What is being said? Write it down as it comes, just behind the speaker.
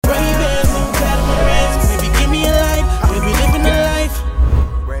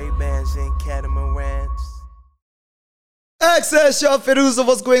Access, y'all Feruza,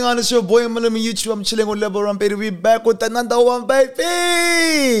 what's going on? It's your boy, I'm on YouTube. I'm chilling with Level Rampage. We back with another one,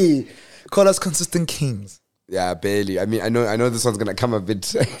 baby. Call us consistent kings. Yeah, barely. I mean, I know this one's gonna come a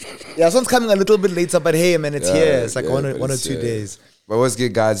bit. Yeah, this one's coming a little bit later, but hey, man, it's here. It's like one or 2 days. But what's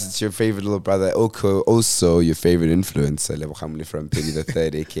good, guys? It's your favorite little brother, Oko, also your favorite influencer, Level Hamley from Penny the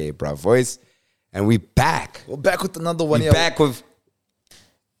Third, aka Bra Voice, and we back. We're back with another one. We're back with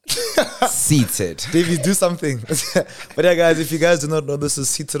Seated. Davies, do something. But yeah, guys, if you guys do not know, this is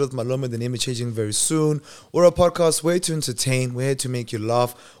Seated with Maloma. The name is changing very soon. We're a podcast. We're here to entertain. We're here to make you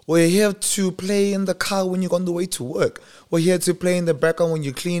laugh. We're here to play in the car when you're on the way to work. We're here to play in the background when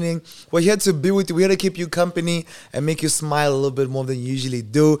you're cleaning. We're here to be with you. We're here to keep you company and make you smile a little bit more than you usually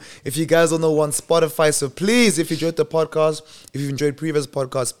do. If you guys don't know, we're on Spotify. So please, if you enjoyed the podcast, if you've enjoyed previous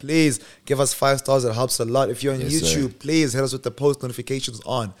podcasts, please give us 5 stars. It helps a lot. If you're on YouTube, please hit us with the post notifications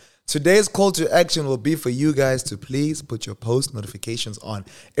on. Today's call to action will be for you guys to please put your post notifications on.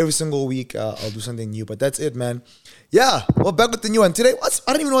 Every single week, I'll do something new. But that's it, man. Yeah, we're back with the new one. Today, I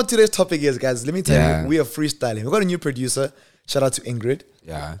don't even know what today's topic is, guys. Let me tell you, we are freestyling. We've got a new producer. Shout out to Ingrid.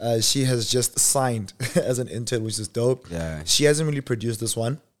 Yeah. She has just signed as an intern, which is dope. Yeah. She hasn't really produced this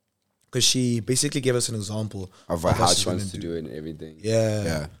one because she basically gave us an example of how she wants to do it and everything.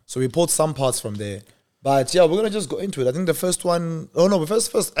 Yeah. So we pulled some parts from there. But yeah, we're gonna just go into it. I think the first one. Oh no,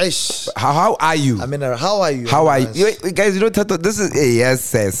 first. How are you? I mean, how are you? How are you? Wait, guys, you know, Tato, this is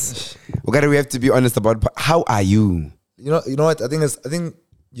yes. We have to be honest about how are you? You know what? I think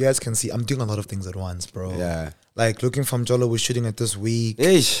you guys can see I'm doing a lot of things at once, bro. Yeah. Like looking from Jolo, we're shooting it this week.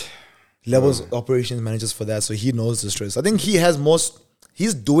 Ish. Levels operations managers for that, so he knows the stress. I think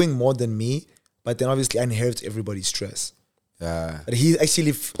he's doing more than me, but then obviously I inherit everybody's stress. Yeah. But he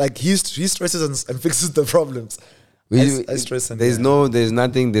actually he stresses and fixes the problems. I stress and there's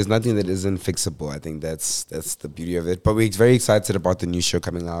nothing that isn't fixable. I think that's the beauty of it. But we're very excited about the new show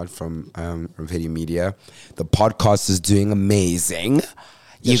coming out from Petty Media. The podcast is doing amazing.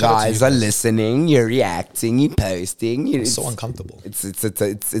 You guys are listening, you're reacting, you're posting. It's so uncomfortable.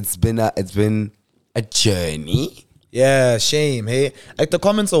 It's been a journey. Yeah, shame. Hey, like the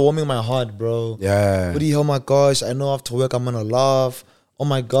comments are warming my heart, bro. Yeah. Woody, oh my gosh, I know after work I'm gonna laugh. Oh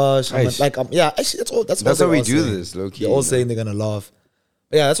my gosh, actually that's why we do this, low key. They're all saying they're gonna laugh.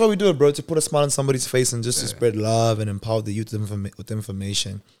 But yeah, that's why we do it, bro. To put a smile on somebody's face and just to spread love and empower the youth with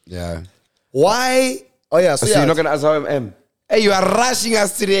information. Yeah. Why? Oh yeah. So you're not gonna ask how I am. Hey, you are rushing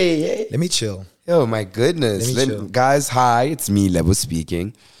us today. Hey? Let me chill. Oh my goodness, guys. Hi, it's me, Level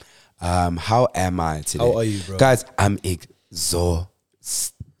speaking. How am I today? How are you, bro? Guys, I'm exhausted.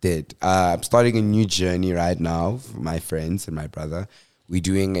 I'm starting a new journey right now for my friends and my brother. We're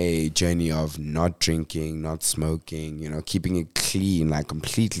doing a journey of not drinking, not smoking, keeping it clean, like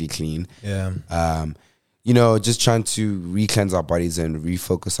completely clean. Yeah. Just trying to re-cleanse our bodies and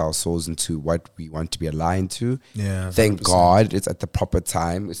refocus our souls into what we want to be aligned to. Yeah. Thank 100%. God it's at the proper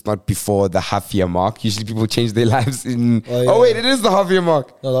time. It's not before the half-year mark. Usually people change their lives in... Oh, wait, it is the half-year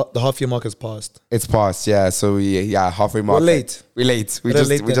mark. No, the half-year mark has passed. It's passed, yeah. So, halfway mark. We're late. We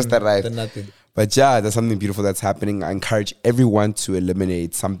just arrived. Than nothing. But yeah, there's something beautiful that's happening. I encourage everyone to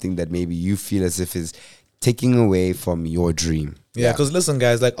eliminate something that maybe you feel as if is taking away from your dream. Yeah, because listen,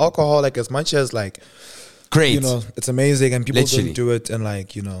 guys, like alcohol, like as much as like... Great. It's amazing and people don't do it and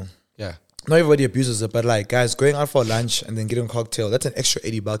Yeah. Not everybody abuses it, but like guys, going out for lunch and then getting a cocktail, that's an extra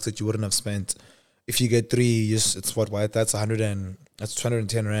 $80 that you wouldn't have spent. If you get 3, it's what, that's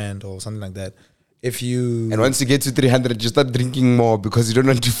 210 Rand or something like that. And once you get to 300, you start drinking more because you don't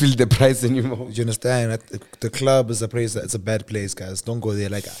want to feel the price anymore. You understand? The club is a place it's a bad place, guys. Don't go there.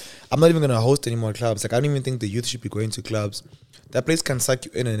 Like, I'm not even gonna host any more clubs. Like, I don't even think the youth should be going to clubs. That place can suck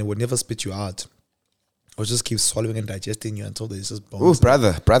you in and it would never spit you out. Or just keep swallowing and digesting you until there's just bones. Oh,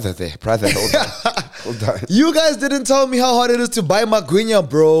 brother, hold on. You guys didn't tell me how hard it is to buy magwinya,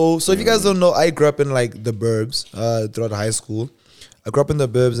 bro. So if you guys don't know, I grew up in like the burbs throughout high school. I grew up in the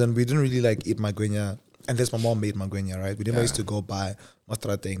burbs and we didn't really like eat magwinya unless my mom made magwinya, right? We never used to go buy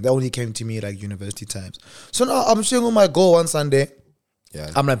mastra thing. That only came to me like university times. So now I'm showing with my girl one Sunday.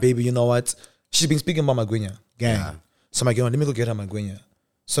 Yeah. I'm like, baby, you know what? She's been speaking about magwinya, gang. Yeah. So I'm like, let me go get her magwinya.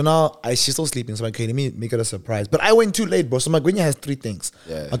 So now she's still sleeping. So I'm like, okay, let me make it a surprise. But I went too late, bro. So magwinya has 3 things.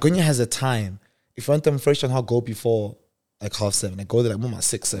 Yeah. Magwinya has a time. If you want them fresh on, I'll go before like 6:30. Like go there like mama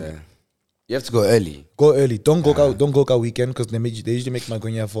 6, 7. Yeah. You have to go early. Go early. Don't go weekend because they usually make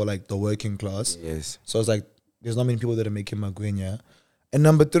magwinya for like the working class. Yes. So it's like there's not many people that are making magwinya. And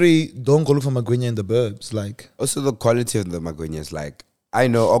number 3, don't go look for magwinya in the burbs. Like also the quality of the magwinya is like I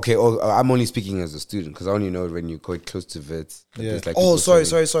know. Okay, I'm only speaking as a student because I only know when you quite close to Vits. Yeah. Like Oh, sorry.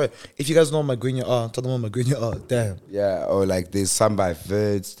 If you guys know what Magrinya are, tell them what Magrinya are. Damn. Yeah, or like there's some by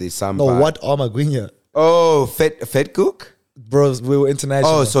Vits, there's some No, by... what are Magrinya? Oh, Fed Cook? Bros, we were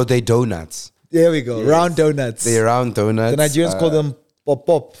international. Oh, so they donuts. There we go. Yes. Round donuts. They're round donuts. The Nigerians call them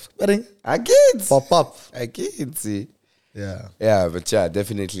pop. I get. Pop. I get, see. Yeah. Yeah, but yeah,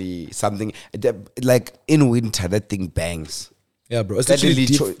 definitely something... Like in winter, that thing bangs. Yeah, bro. It's That literally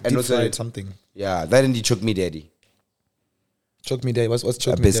really deep fried something. Yeah, that indeed choke me daddy. Choke me daddy. What's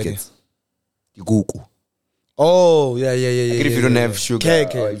choke me daddy? Biscuits. Yuguku. Oh, yeah. If you don't have sugar,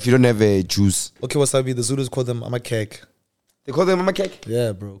 cake. or if you don't have a juice. Okay, wasabi. The Zulus call them ama cake. They call them mama cake?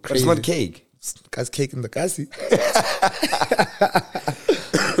 Yeah, bro. But it's not cake. Guys, cake in the kasi.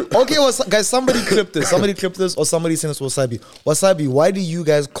 Okay, well, guys, somebody clip this. Or somebody send us wasabi. Wasabi, why do you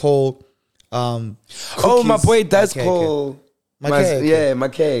guys call Oh, my boy does call... Makeke. Yeah,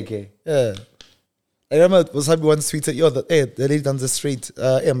 makeke. Yeah. I remember Wasabi once tweeted, the lady down the street,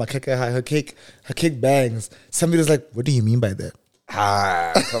 makeke, her cake bangs. Somebody was like, what do you mean by that?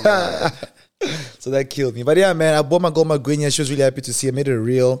 Come on. So that killed me. But yeah, man, I bought my girl Magrinya. She was really happy to see. I made it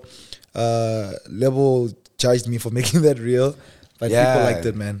real. Level judged me for making that real. But people liked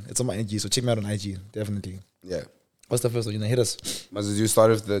it, man. It's on my IG, so check me out on IG, definitely. Yeah. What's the first one? Hit us. Must you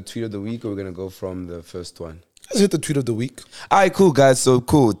start with the tweet of the week, or we're gonna go from the first one? Let's hit the tweet of the week. All right, cool, guys. So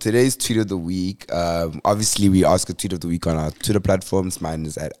cool. Today's tweet of the week. Obviously, we ask a tweet of the week on our Twitter platforms. Mine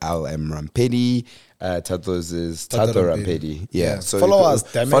is at @LMRampedi. Tato's is Tato Rampedi. Yeah. So follow us.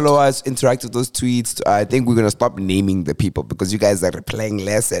 Damn it. Follow us. Interact with those tweets. I think we're gonna stop naming the people because you guys are replying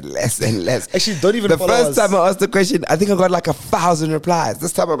less and less and less. Actually, don't even. The follow us. first time I asked the question, I think I got like 1,000 replies.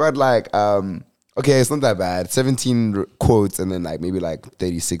 This time I got like okay, it's not that bad. 17 quotes and then like maybe like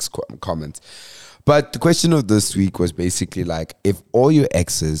 36 comments. But the question of this week was basically like, if all your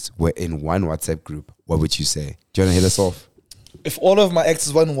exes were in one WhatsApp group, what would you say? Do you want to hit us off? If all of my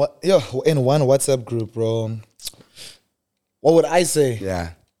exes were in one WhatsApp group, bro, what would I say? Yeah.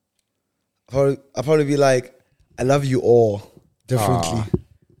 I'd probably be like, I love you all differently. Aww,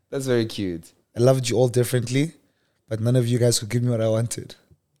 that's very cute. I loved you all differently, but none of you guys could give me what I wanted.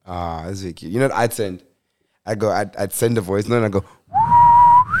 That's very cute. You know what I'd send? I'd send a voice note and I'd go,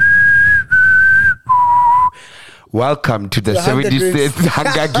 welcome to the 76th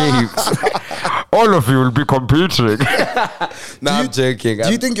Hunger Games. All of you will be competing. I'm joking.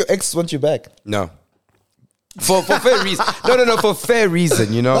 Do you think your exes want you back? No. For fair reason. No, for fair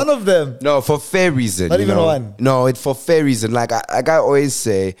reason, you know. None of them. No, for fair reason. Not even one. No, it's for fair reason. Like I always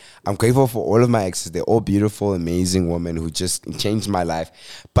say, I'm grateful for all of my exes. They're all beautiful, amazing women who just changed my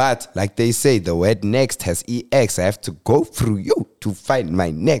life. But like they say, the word next has EX. I have to go through you to find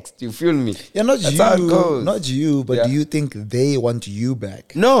my next. You feel me? Yeah, not That's you. how it goes. Not you, but do you think they want you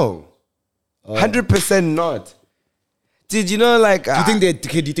back? No. 100% not. Did you know like... Do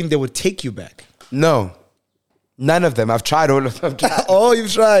you think they would take you back? No. None of them. I've tried all of them. Oh,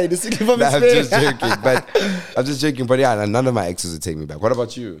 you've tried. It's from I'm just joking. But yeah, none of my exes would take me back. What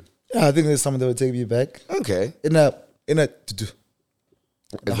about you? Yeah, I think there's someone that would take me back. Okay. In a Is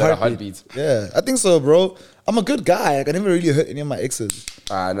that a heartbeat? Yeah, I think so, bro. I'm a good guy. I never really hurt any of my exes.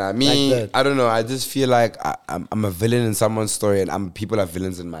 Me, Like I don't know. I just feel like I'm a villain in someone's story, and people are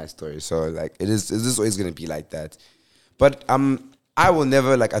villains in my story. So like, it's just always gonna be like that. But I will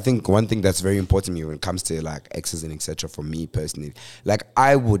never, like, I think one thing that's very important to me when it comes to like exes and etc. for me personally, like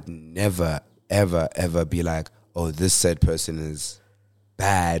I would never ever be like, oh, this said person is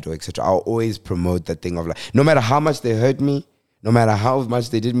bad or etc. I'll always promote that thing of like, no matter how much they hurt me, no matter how much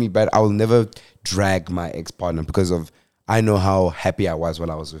they did me bad, I will never drag my ex-partner because of I know how happy I was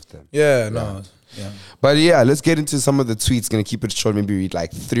while I was with them. Yeah, no. Yeah. But yeah, let's get into some of the tweets. Gonna keep it short, maybe read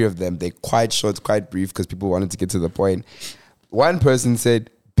like 3 of them. They're quite short, quite brief because people wanted to get to the point. One person said,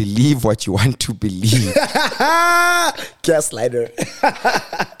 believe what you want to believe. Gaslighter.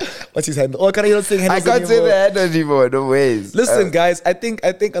 What's his handle? Oh, can I not say handles I can't say the handle anymore, no ways. Listen, guys, I think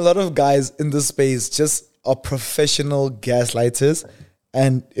a lot of guys in this space just are professional gaslighters.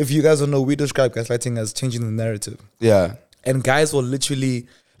 And if you guys don't know, we describe gaslighting as changing the narrative. Yeah. And guys will literally,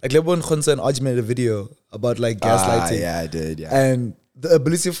 like Lebon Khonsa and Aj made a video about like gaslighting. Yeah, I did, yeah. And the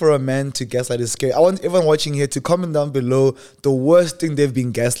ability for a man to gaslight is scary. I want everyone watching here to comment down below the worst thing they've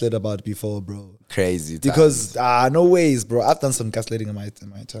been gaslit about before, bro. Crazy times. Because no ways, bro. I've done some gaslighting in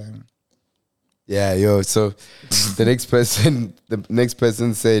my time. Yeah, yo. So the next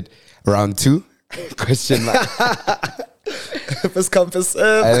person said round 2? Question mark. First come, first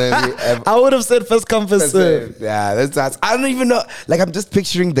serve. I would have said first come, first serve. Yeah, that's. I don't even know. Like, I'm just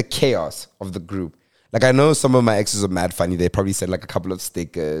picturing the chaos of the group. Like, I know some of my exes are mad funny. They probably send like a couple of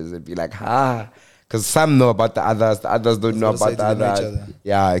stickers and be like, because some know about the others don't know about the others.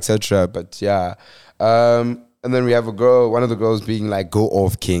 Yeah, etc. But yeah. And then we have a girl, one of the girls being like, go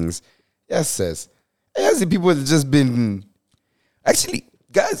off, kings. Yes, sis. Yes, the people have just been... Actually,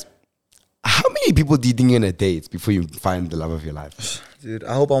 guys, how many people do you think you're gonna date before you find the love of your life? Dude,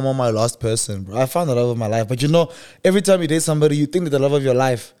 I hope I'm not my last person, bro. I found the love of my life. But you know, every time you date somebody, you think that the love of your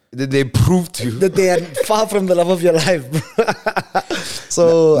life... That they prove to that they are far from the love of your life, bro.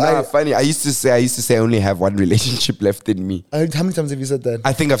 So funny. I used to say I only have one relationship left in me. How many times have you said that?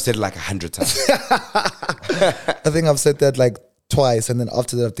 I think I've said it like 100 times. I think I've said that like twice, and then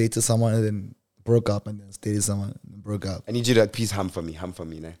after that I've dated someone and then broke up, and then dated someone and broke up. I need you to please hum for me,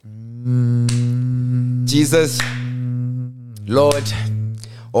 nah. Jesus, Lord,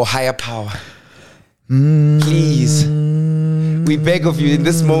 or higher power, please. We beg of you in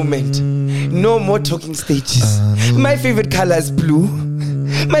this moment, no more talking stages. My favorite color is blue.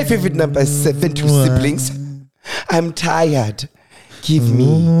 My favorite number is 7, 2 siblings. I'm tired. Give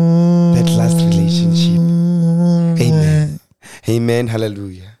me that last relationship. Amen. Amen.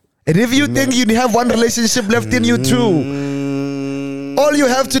 Hallelujah. And if you think you have one relationship left in you too, all you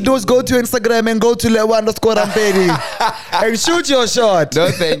have to do is go to Instagram and go to Lewa_Rampedi and shoot your shot.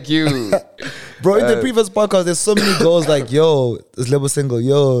 No, thank you. Bro, in the previous podcast, there's so many girls like, yo, is Lebo single?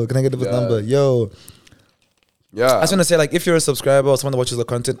 Yo, can I get his number? Yo. Yeah. I just want to say, like, if you're a subscriber or someone that watches the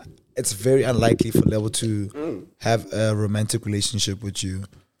content, it's very unlikely for Lebo to have a romantic relationship with you.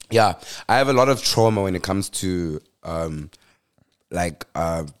 Yeah. I have a lot of trauma when it comes to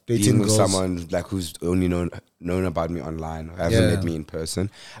being with someone like who's only known about me online, who hasn't met me in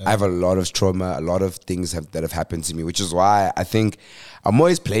person. I have a lot of trauma, a lot of things that have happened to me, which is why I think I'm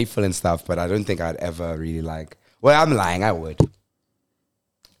always playful and stuff, but I don't think I'd ever really like... Well, I'm lying, I would.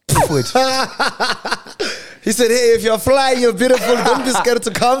 He said, hey, if you're flying, you're beautiful. Don't be scared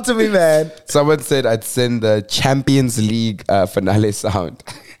to come to me, man. Someone said I'd send the Champions League finale sound.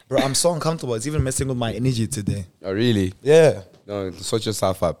 Bro, I'm so uncomfortable. It's even messing with my energy today. Oh, really? Yeah. No, sort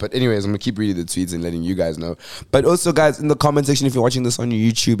yourself up. But anyways, I'm going to keep reading the tweets and letting you guys know. But also, guys, in the comment section, if you're watching this on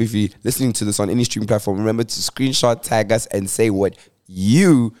your YouTube, if you're listening to this on any streaming platform, remember to screenshot, tag us, and say what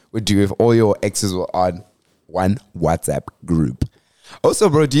you would do if all your exes were on one WhatsApp group. Also,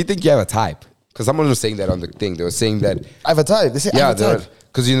 bro, do you think you have a type? Because someone was saying that on the thing. They were saying that... I have a type. They say I have a type.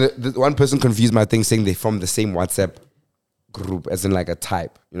 Because the one person confused my thing saying they're from the same WhatsApp group, as in like a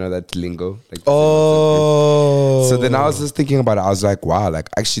type. You know that lingo? Like so then I was just thinking about it. I was like, wow, like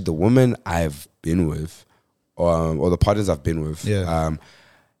actually the women I've been with, or the partners I've been with,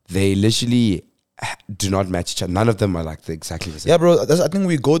 they literally do not match each other. None of them are like exactly the same. Yeah, bro. I think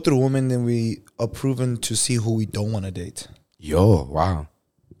we go through women and we are proven to see who we don't want to date. Yo, wow.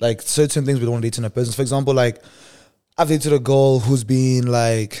 Like certain things we don't want to date in a person. For example, like I've dated a girl who's been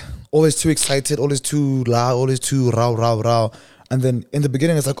like always too excited, always too loud, always too raw. And then in the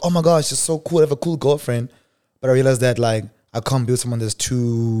beginning, it's like, oh my gosh, she's so cool. I have a cool girlfriend. But I realized that like I can't be with someone that's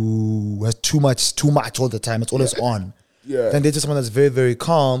has too much all the time. It's always on. Yeah. Then dated someone that's very, very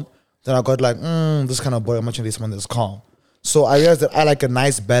calm. Then I got like, this kind of boy. I'm actually someone that's calm. So I realized that I like a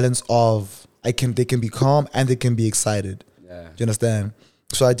nice balance of they can be calm and they can be excited. Yeah. Do you understand?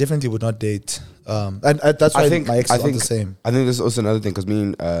 So I definitely would not date. And that's why my ex is the same. I think there's also another thing, because me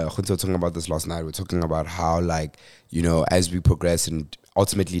and Khunta were talking about this last night. We're talking about how, like, you know, as we progress and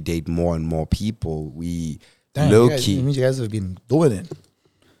ultimately date more and more people, we low-key... You guys have been doing it.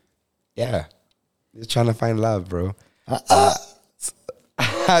 Yeah. Just trying to find love, bro.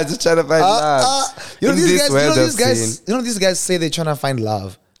 Just trying to find love. You know these guys say they're trying to find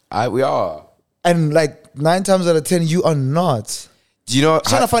love. We are. And like 9 times out of 10, you are not. Do you know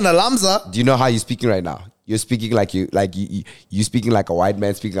trying to find a lamza? Do you know how you're speaking right now? You're speaking like you speaking like a white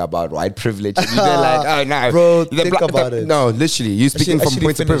man speaking about white privilege. You're like, oh no, bro, think about it. No, literally, you're speaking from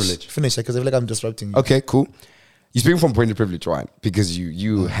points of privilege. Finish it, because I feel like I'm disrupting you. Okay, cool. You're speaking from point of privilege, right? Because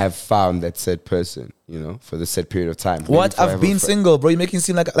you have found that said person, you know, for the set period of time. What? I've been single, bro. You're making it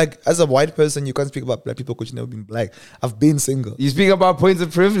seem like as a white person, you can't speak about black people because you've never been black. I've been single. You speak about points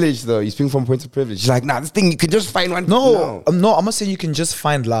of privilege, though. You speak from points of privilege. You're like, nah, this thing, you can just find one. No, I'm not saying you can just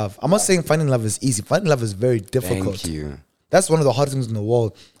find love. I'm not saying finding love is easy. Finding love is very difficult. Thank you. That's one of the hardest things in the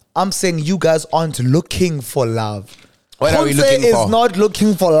world. I'm saying you guys aren't looking for love. What are we looking for? is not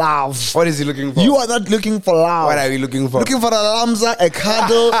looking for love. What is he looking for? You are not looking for love. What are we looking for? Looking for a lamza, a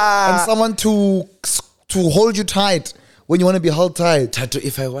cuddle, and someone to hold you tight when you want to be held tight. Tato,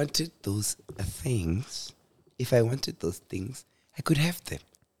 if I wanted those things, I could have them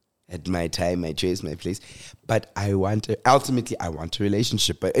at my time, my choice, my place. But ultimately, I want a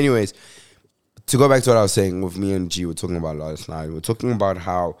relationship. But anyways, to go back to what I was saying with me and G, we're talking about last night. We're talking about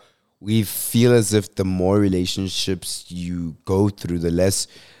how we feel as if the more relationships you go through, the less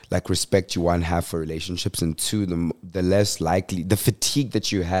like respect you one have for relationships, and two, the less likely the fatigue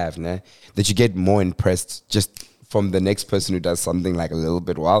that you have, nah? That you get more impressed just from the next person who does something like a little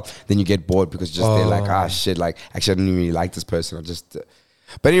bit well, then you get bored because just they're like, shit, like actually I didn't really like this person. I just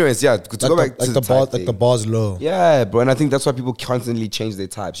but anyways, yeah, to go back to the bar's low. Yeah, bro, and I think that's why people constantly change their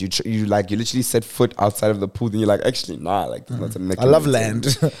types. You literally set foot outside of the pool, then you're like, actually, nah, like that's I love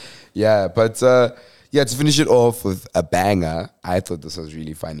land. Yeah, but yeah, to finish it off with a banger, I thought this was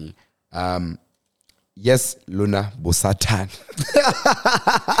really funny. Yes, Luna Bosatan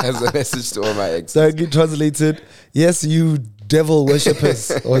as a message to all my exes. So I get translated. Yes, you devil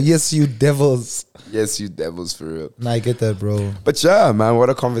worshippers, or yes, you devils. Yes, you devils, for real. Nah, I get that, bro. But yeah, man, what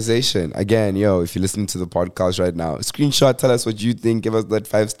a conversation. Again, yo, if you're listening to the podcast right now, screenshot, tell us what you think, give us that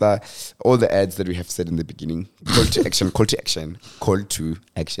 5-star, all the ads that we have said in the beginning. Call to action, call to action, call to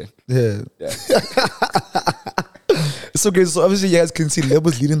action. Yeah. It's so great. So obviously you guys can see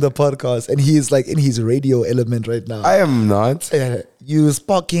Lebo's leading the podcast, and he is like in his radio element right now. I am not. You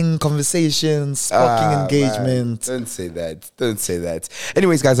sparking conversations, sparking engagement. Man, don't say that. Don't say that.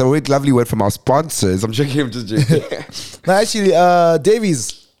 Anyways, guys, a really lovely word from our sponsors. I'm joking. I'm just joking. No, actually,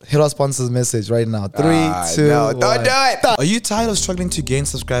 Davies, hit our sponsors message right now. 3, 2, no, 1. don't do it. Are you tired of struggling to gain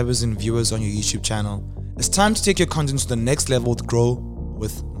subscribers and viewers on your YouTube channel? It's time to take your content to the next level with Grow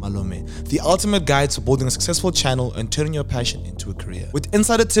with Malome, the ultimate guide to building a successful channel and turning your passion into a career. With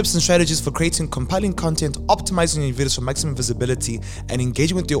insider tips and strategies for creating compelling content, optimizing your videos for maximum visibility, and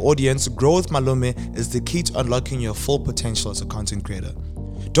engaging with your audience, Grow with Malome is the key to unlocking your full potential as a content creator.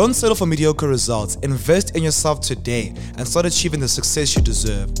 Don't settle for mediocre results. Invest in yourself today and start achieving the success you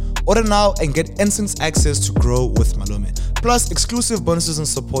deserve. Order now and get instant access to Grow with Malome, plus exclusive bonuses and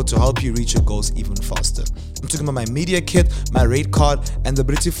support to help you reach your goals even faster. I'm talking about my media kit, my rate card, and the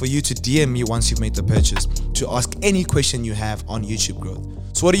ability for you to DM me once you've made the purchase to ask any question you have on YouTube growth.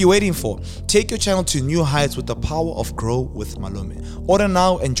 So what are you waiting for? Take your channel to new heights with the power of Grow with Malome. Order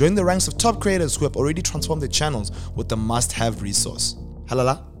now and join the ranks of top creators who have already transformed their channels with the must-have resource.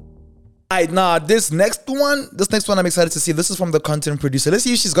 Halala. Alright, now this next one I'm excited to see. This is from the content producer. Let's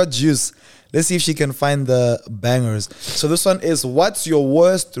see if she's got juice. Let's see if she can find the bangers. So this one is, what's your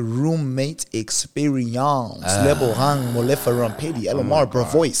worst roommate experience? Level hang moleferon pedi LMR bro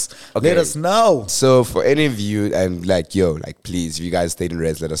voice. Okay. Let us know. So for any of you, and like, yo, like, please, if you guys stayed in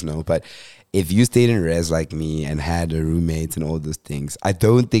res, let us know. But if you stayed in res like me and had a roommate and all those things, I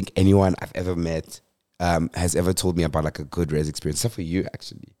don't think anyone I've ever met has ever told me about like a good res experience, except for you,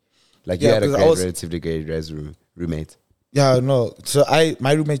 actually. Like, you had a relatively great res roommate. Yeah, no. So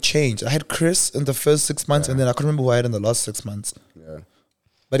my roommate changed. I had Chris in the first 6 months, and then I couldn't remember who I had in the last 6 months. Yeah.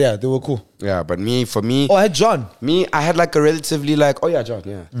 But yeah, they were cool. Yeah, but for me. Oh, I had John. I had like a relatively like, John,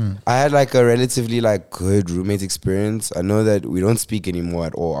 yeah. I had like a relatively like good roommate experience. I know that we don't speak anymore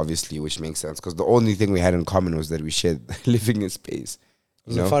at all, obviously, which makes sense, because the only thing we had in common was that we shared living space.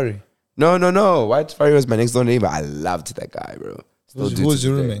 Was it Fari? No. White Fari was my next door neighbor. I loved that guy, bro. Who was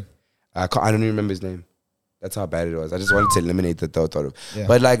your roommate? I don't even remember his name. That's how bad it was. I just wanted to eliminate the thought of. Yeah.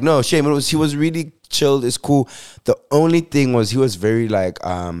 But like, no, shame. He was really chilled. It's cool. The only thing was he was very like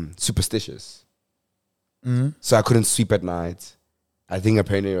superstitious. Mm-hmm. So I couldn't sweep at night. I think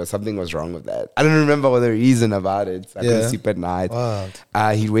apparently something was wrong with that. I don't remember what the reason about it. I couldn't sleep at night.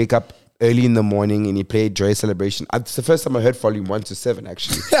 He'd wake up early in the morning and he played Joy Celebration. It's the first time I heard volume 1 to 7,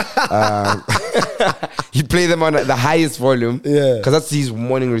 actually. He'd play them on the highest volume. Yeah. Because that's his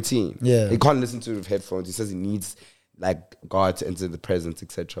morning routine. Yeah. He can't listen to it with headphones. He says he needs like God to enter the presence,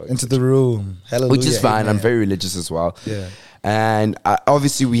 etc. Into the room. Hallelujah. Which is fine. Amen. I'm very religious as well. Yeah. And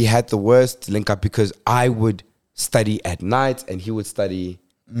obviously we had the worst link up because I would study at night and he would study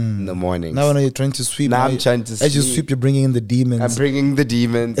in the morning. Now when you're trying to sweep. Now I'm trying to As you sweep, you're bringing in the demons. I'm bringing the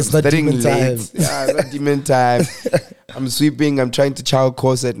demons. It's not demon time. Yeah, it's not demon time. I'm sweeping. I'm trying to chow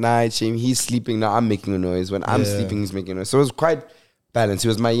course at night. Shame, he's sleeping. Now I'm making a noise. When I'm sleeping, he's making a noise. So it was quite balanced. He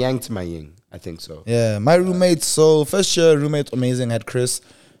was my yang to my yin. I think so. Yeah, my roommate. So first year roommate, amazing. Had Chris.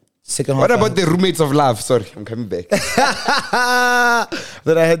 Second half. What about the roommates of love? Sorry, I'm coming back. Then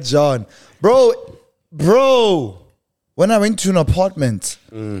I had John. Bro. When I went to an apartment,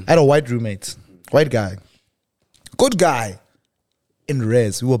 I had a white roommate. White guy. Good guy. In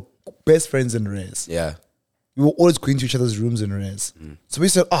res. We were best friends in res. Yeah. We were always going to each other's rooms in res. So we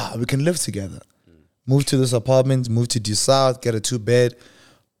said, we can live together. Move to this apartment, move to due south, get a 2-bed.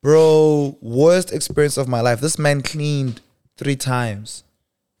 Bro, worst experience of my life. This man cleaned 3 times.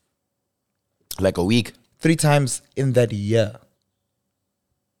 Like a week? 3 times in that year.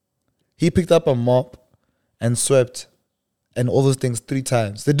 He picked up a mop and swept and all those things 3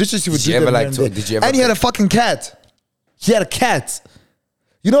 times. The dishes he would do. And he had a fucking cat. He had a cat.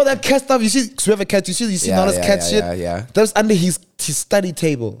 You know that cat stuff? You see, we have a cat. You see all this cat shit? Yeah. That was under his study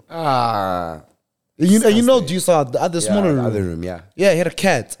table. You know, do you saw the other smaller room? Other room, yeah. Yeah, he had a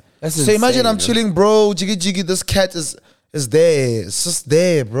cat. That's so insane, imagine I'm chilling, bro. Jiggy, this cat is there. It's just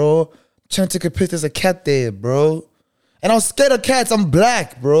there, bro. Trying to take a piss, there's a cat there, bro. And I was scared of cats. I'm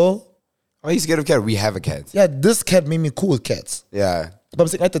black, bro. Why are you scared of cat? We have a cat. Yeah, this cat made me cool with cats. Yeah. But I'm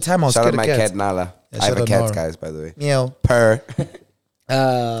saying at the time I was shout scared out of my cats. cat Nala. Yeah, I have a cat, Nora. guys, by the way. Meow. Purr.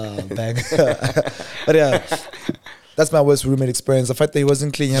 Bang. But yeah, that's my worst roommate experience. The fact that he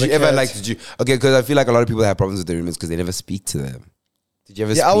wasn't clean. He had Did you a cat. ever okay, because I feel like a lot of people have problems with their roommates because they never speak to them. Did you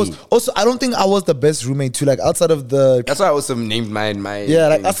ever speak? I don't think I was the best roommate too. Like outside of the. That's why I also named my Yeah,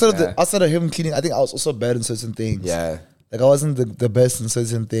 like outside of him cleaning, I think I was also bad in certain things. Yeah. Like I wasn't the best in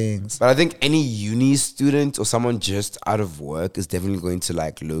certain things. But I think any uni student or someone just out of work is definitely going to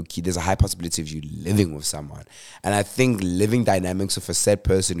like low key. There's a high possibility of you living with someone. And I think living dynamics of a said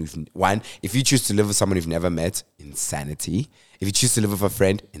person if you choose to live with someone you've never met, insanity. If you choose to live with a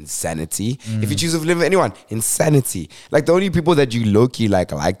friend, insanity. If you choose to live with anyone, insanity. Like the only people that you low key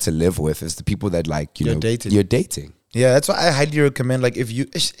like to live with is the people that you're dating. Yeah, that's why I highly recommend like if you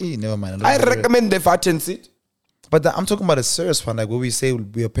never mind. I recommend the fat and sit. But I'm talking about a serious one, like where we say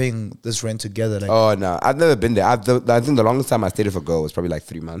we are paying this rent together. Like, oh no, I've never been there. I think the longest time I stayed with a girl was probably like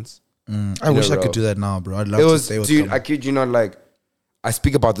 3 months. I wish I could do that now, bro. I'd love to stay with dude. someone. I kid you not. Like, I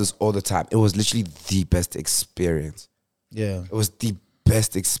speak about this all the time. It was literally the best experience. Yeah, it was the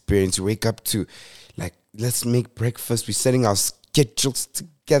best experience. You wake up to, like, let's make breakfast. We're setting our schedules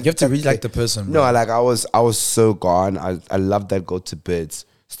together. You have to really like the person, bro. No, like I was so gone. I love that girl to bits.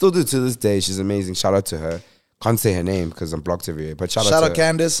 Still do to this day. She's amazing. Shout out to her. Can't say her name because I'm blocked everywhere. But shout out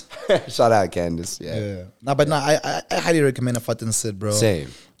Candice. Shout out Candice. Yeah. I highly recommend a fat and sit, bro. Same.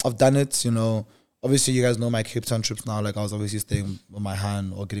 I've done it. You know, obviously you guys know my Cape Town trips now. Like I was obviously staying with my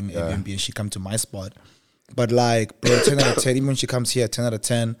hand or getting an Airbnb, and she come to my spot. But like, bro, 10 out of 10. Even when she comes here, 10 out of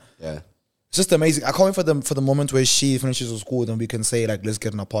 10. Yeah. It's just amazing. I can't wait for the moment where she finishes with school, then we can say like, let's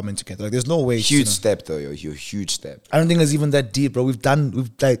get an apartment together. Like, there's no way. Huge step though, yo. Huge step. I don't think it's even that deep, bro. We've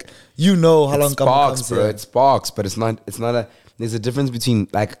like, you know how long sparks, bro. It sparks, but it's not a. There's a difference between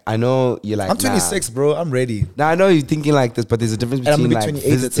like I know you're like. I'm 26, bro. I'm ready. Now I know you're thinking like this, but there's a difference between like 28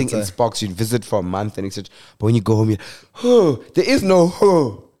 visiting in sparks. You visit for a month and etc. But when you go home, there is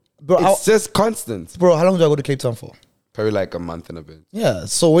no bro. It's just constant, bro. How long do I go to Cape Town for? Probably like a month and a bit. Yeah.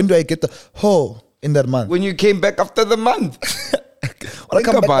 So when do I get the in that month? When you came back after the month. When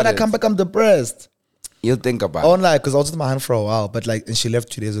I come back, I'm depressed. You'll think about it. I won't lie, because I was with my hand for a while, but like, and she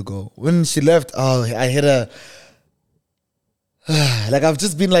left 2 days ago. When she left, I hit a. Like I've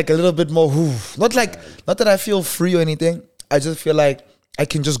just been like a little bit more. Not that I feel free or anything. I just feel like I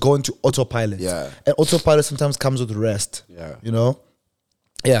can just go into autopilot. Yeah. And autopilot sometimes comes with rest. Yeah. You know.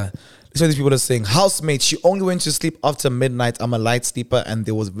 Yeah. So these people are saying, housemate, she only went to sleep after midnight. I'm a light sleeper, and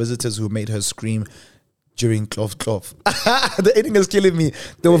there was visitors who made her scream during clove. The ending is killing me.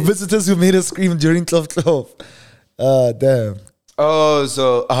 There were visitors who made her scream during clove. Damn. Oh,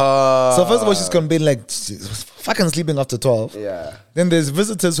 so first of all, she's complaining like she's fucking sleeping after 12. Yeah. Then there's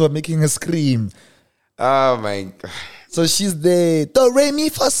visitors who are making her scream. Oh my God. So she's there. Do re mi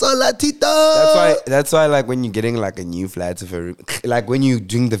fa sol la ti do. That's why like when you're getting like a new flat to a room, like when you're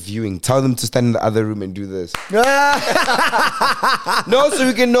doing the viewing, tell them to stand in the other room and do this. No, so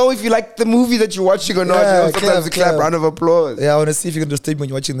we can know if you like the movie that you're watching or not. Yeah, you know, sometimes clap, round of applause. Yeah, I want to see if you can disturb me when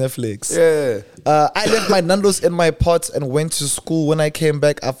you're watching Netflix. Yeah. I left my Nando's in my pot and went to school. When I came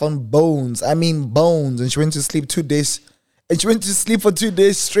back, I found bones. I mean bones. And she went to sleep 2 days. And she went to sleep for 2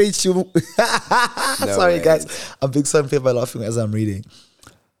 days straight. Sorry, guys. I'm big sun paper laughing as I'm reading.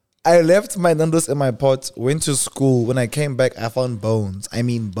 I left my Nando's in my pot, went to school. When I came back, I found bones. I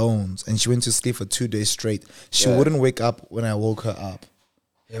mean bones. And she went to sleep for 2 days straight. She wouldn't wake up when I woke her up.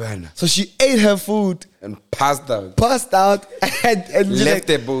 Yeah, man. So she ate her food. And passed out. And left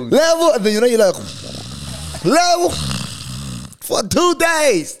the bones. Level. And then you're like, level for 2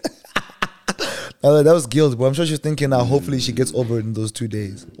 days. That was guilt, but I'm sure she's thinking now, hopefully she gets over it in those 2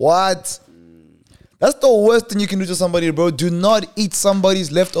 days. What? That's the worst thing you can do to somebody, bro. Do not eat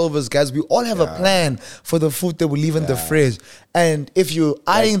somebody's leftovers, guys. We all have a plan for the food that we leave in the fridge. And if you're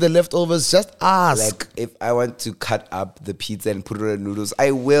eyeing the leftovers, just ask. Like, if I want to cut up the pizza and put it on noodles,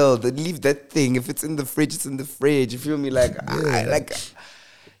 I will. Then leave that thing. If it's in the fridge, it's in the fridge. You feel me? Like,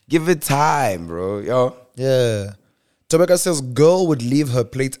 give it time, bro. Yo. Yeah. Tobeka says, girl would leave her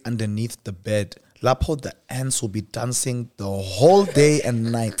plate underneath the bed. Lapo, the ants will be dancing the whole day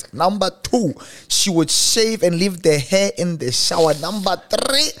and night. Number 2, she would shave and leave the hair in the shower. Number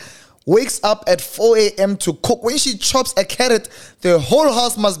 3, wakes up at 4 a.m. to cook. When she chops a carrot, the whole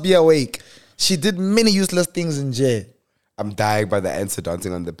house must be awake. She did many useless things in jail. I'm dying by the answer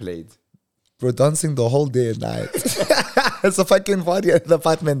dancing on the plate. Bro, dancing the whole day and night. It's a fucking party at the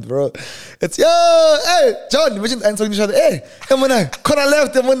apartment, bro. It's, yo, hey, John, imagine answering each other. Hey, corner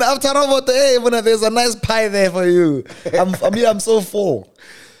left, after about hey, there's a nice pie there for you. I'm so full.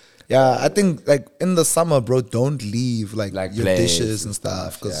 Yeah, I think like in the summer, bro, don't leave like your dishes and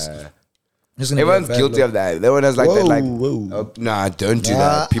stuff. Because everyone's guilty of that. Everyone has like that, like, oh, nah, don't do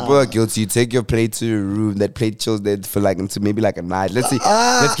that. People are guilty. You take your plate to your room. That plate chills there for like until maybe like a night. Let's see.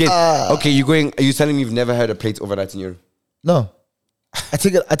 Let's get. Okay, are you telling me you've never had a plate overnight in your room? No, I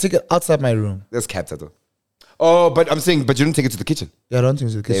take it outside my room. That's capped, though. Oh, but I'm saying, but you don't take it to the kitchen. Yeah, I don't take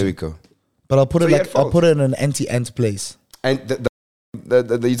it to the kitchen. There we go. But I'll put it in an anti-ant place. And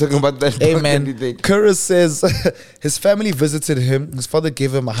you're talking about that? Hey man, Curtis says his family visited him. His father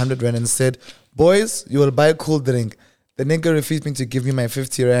gave him 100 rand and said, "Boys, you will buy a cool drink." The nigga refused me to give me my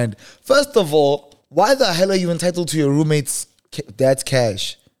 50 rand. First of all, why the hell are you entitled to your roommate's dad's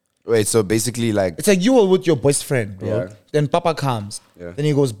cash? Wait, so basically, like, it's like you were with your best friend, bro. Yeah. Then Papa comes. Yeah. Then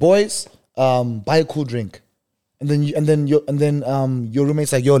he goes, "Boys, buy a cool drink." And then your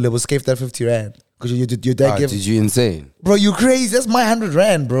roommate's like, "Yo, let's save that 50 rand." Because your dad gave. Did you insane? Bro, you crazy. That's my 100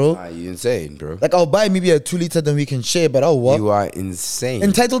 rand, bro. You insane, bro. Like, I'll buy maybe a 2 liter, then we can share, but oh, what? You are insane.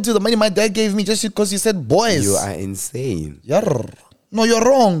 Entitled to the money my dad gave me just because he said boys. You are insane. Yarr. No, you're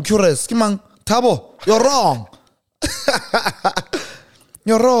wrong, Curious. Kimang, Tabo, you're wrong.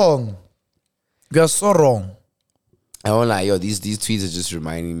 You're wrong. You're so wrong. I won't lie, yo, these tweets are just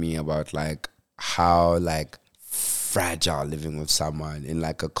reminding me about like how like fragile living with someone in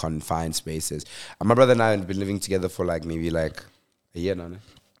like a confined spaces. And my brother and I have been living together for like maybe like a year now.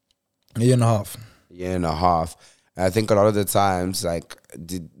 A year and a half. A year and a half. And I think a lot of the times, like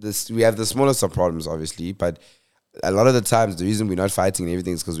we have the smallest of problems, obviously, but a lot of the times the reason we're not fighting and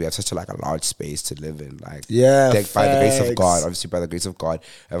everything is because we have such a large space to live in. Like, yeah, by the grace of God, obviously by the grace of God,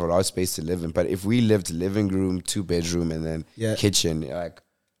 we have a large space to live in. But if we lived living room, 2-bedroom, and then kitchen, like,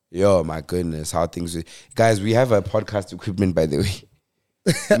 yo, my goodness, how things would... Guys, we have a podcast equipment, by the way.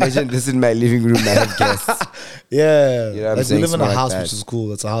 Imagine this in my living room, I have guests. Yeah. You know what I'm like saying? we live in a Something house, like which is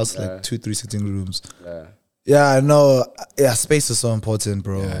cool. It's a house, like 2-3 sitting rooms. Yeah. Yeah, I know. Yeah, space is so important,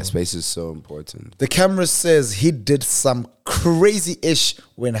 bro. Yeah, space is so important. The camera says he did some crazy-ish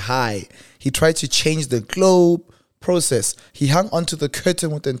when high. He tried to change the globe process. He hung onto the curtain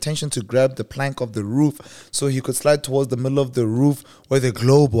with the intention to grab the plank of the roof so he could slide towards the middle of the roof where the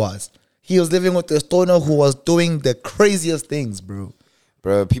globe was. He was living with a stoner who was doing the craziest things, bro.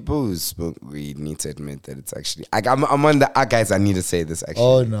 Bro, people who smoke weed need to admit that it's actually... I'm on the... guys, I need to say this, actually.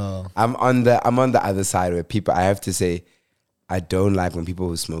 Oh, no. I'm on the other side where people... I have to say, I don't like when people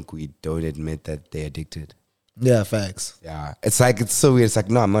who smoke weed don't admit that they're addicted. Yeah, facts. Yeah. It's like, it's so weird. It's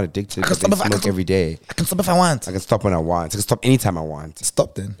like, no, I'm not addicted. I can stop smoke every day. I can stop if I want. I can stop when I want. I can stop anytime I want.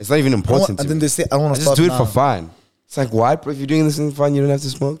 Stop then. It's not even important to and then me. they say, I want to stop just do it now. for fun. It's like, what? But if you're doing this for fun, you don't have to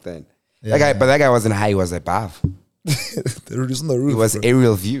smoke then. Yeah. That guy wasn't high. He was above. They're just on the roof. It was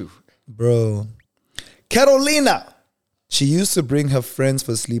aerial view. Bro. Carolina. She used to bring her friends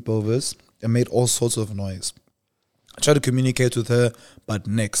for sleepovers and made all sorts of noise. I tried to communicate with her, but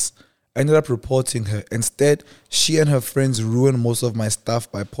nix. I ended up reporting her. Instead, she and her friends ruined most of my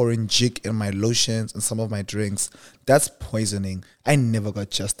stuff by pouring jig in my lotions and some of my drinks. That's poisoning. I never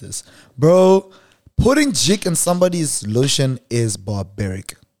got justice. Bro, putting jig in somebody's lotion is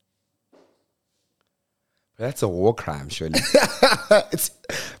barbaric. That's a war crime, surely.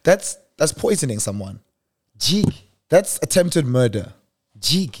 That's poisoning someone. Jig. That's attempted murder.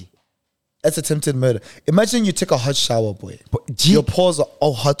 Jig. That's attempted murder. Imagine you take a hot shower, boy. Your pores are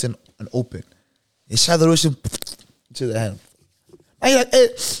all hot and open. You shower the lotion to the hand. And you're like, hey,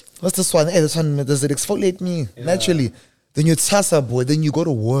 what's this one? Hey, this one, does it exfoliate me? Yeah. Naturally. Then you tassa, boy. Then you go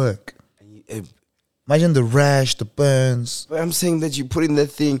to work. Imagine the rash, the burns. But I'm saying that you put in that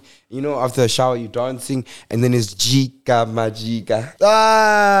thing, you know, after a shower, you're dancing, and then it's Jika Majika.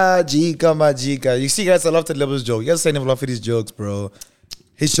 Ah, Jika Majika. You see, guys, I love to Level's joke. You guys say never laugh at his jokes, bro.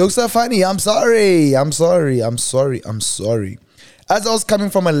 His jokes are funny. I'm sorry. As I was coming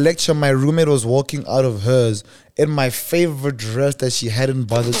from a lecture, my roommate was walking out of hers in my favorite dress that she hadn't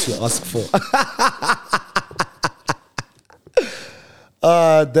bothered to ask for.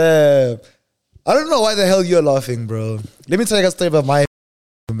 Damn. I don't know why the hell you're laughing, bro. Let me tell you a story about my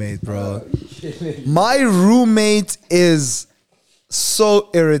roommate, bro. My roommate is So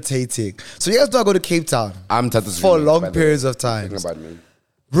irritating. So you guys know I go to Cape Town. I'm Tata's for roommate, long by the periods way. of time. Think about me.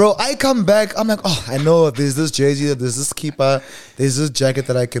 Bro, I come back. I'm like, oh, I know there's this jersey, there's this keeper, there's this jacket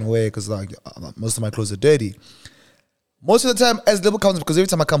that I can wear because like most of my clothes are dirty. Most of the time, as Little comes, because every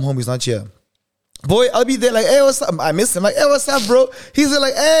time I come home, he's not here. Boy, I'll be there like, hey, what's up? I miss him. Like, hey, what's up, bro? He's there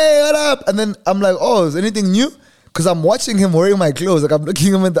like, hey, what up? And then I'm like, oh, is anything new? Because I'm watching him wearing my clothes. Like, I'm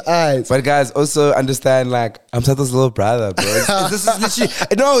looking him in the eyes. But guys, also understand, like, I'm Tata's little brother, bro. This is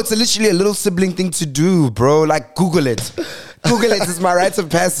literally, no, it's literally a little sibling thing to do, bro. Like, Google it. Google it. It's my rites of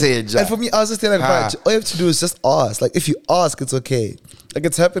passage. And for me, I was just like, bro, all you have to do is just ask. Like, if you ask, it's okay. Like,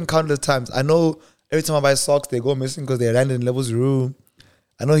 it's happened countless times. I know every time I buy socks, they go missing because they landed in Level's room.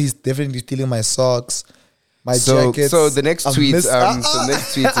 I know he's definitely stealing my socks, my jackets. So the next tweet, is, so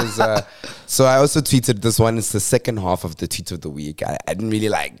I also tweeted this one. It's the second half of the tweet of the week. I didn't really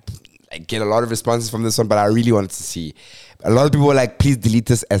like get a lot of responses from this one, but I really wanted to see. A lot of people were like, please delete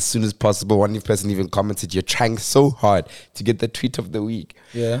this as soon as possible. One person even commented, you're trying so hard to get the tweet of the week.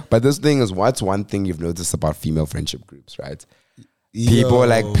 Yeah. But this thing is, what's one thing you've noticed about female friendship groups, right? People are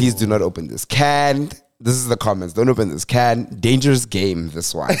like, please do not open this can. This is the comments. Don't open this can. Dangerous game,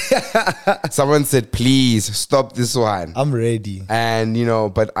 this one. Someone said, please stop this one. I'm ready. And, you know,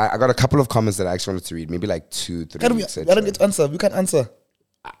 but I got a couple of comments that I actually wanted to read. Maybe like 2, 3. I don't get to answer. We can answer.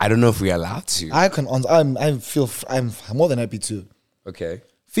 I don't know if we're allowed to. I can answer. I'm more than happy to. Okay.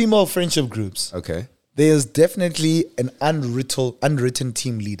 Female friendship groups. Okay. There's definitely an unwritten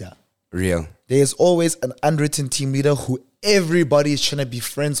team leader. Real. There's always an unwritten team leader who everybody is trying to be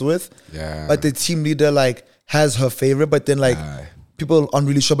friends with. Yeah. But the team leader like has her favorite, but then like people aren't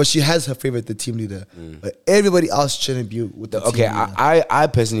really sure, but she has her favorite, the team leader. But everybody else trying to be with the team leader. I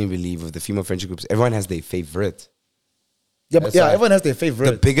personally believe with the female friendship groups, everyone has their favorite. Yeah, but everyone has their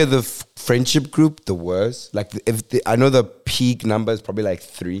favorite. The bigger the friendship group, the worse. Like I know the peak number is probably like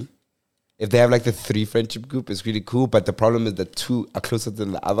 3. If they have like the 3 friendship group, it's really cool. But the problem is the 2 are closer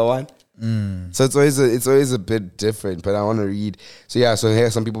than the other one. So it's always a bit different. But I want to read. So yeah, so here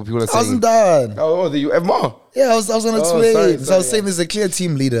some people are saying. I wasn't done. Oh, you have more. Yeah, I was going to explain. So I was saying there's a clear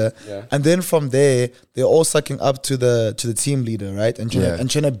team leader, and then from there they're all sucking up to the team leader, right? And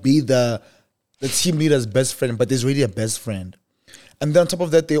trying to be the team leader's best friend, but there's really a best friend. And then on top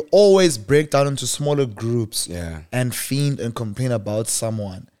of that, they always break down into smaller groups and fiend and complain about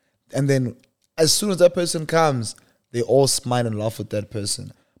someone. And then as soon as that person comes, they all smile and laugh with that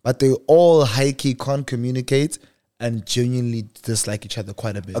person. But they all high-key can't communicate and genuinely dislike each other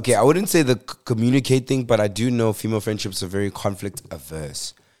quite a bit. Okay, I wouldn't say the communicate thing, but I do know female friendships are very conflict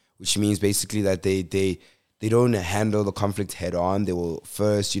averse, which means basically that they don't handle the conflict head on. They will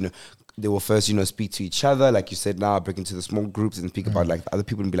first, speak to each other, like you said now, break into the small groups and speak about like other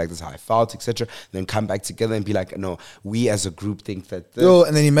people and be like, this is how I felt, etc. Then come back together and be like, no, we as a group think that this. Yo,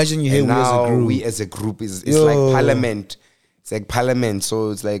 and then imagine you hear we as a group is like parliament. It's like parliament,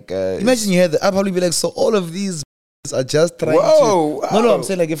 so it's like... imagine you hear that. I'd probably be like, so all of these are just trying to... No, I'm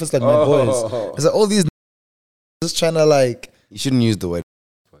saying like if it's like my boys. It's like all these just trying to like... You shouldn't use the word.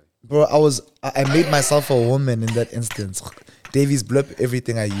 Bro, I made myself a woman in that instance. Davies blurb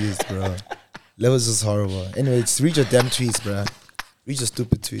everything I used, bro. That was just horrible. Anyway, just read your damn tweets, bro. Read your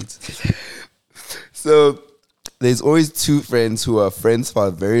stupid tweets. So, there's always 2 friends who are friends for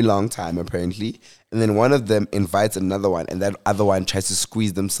a very long time, apparently. And then one of them invites another one, and that other one tries to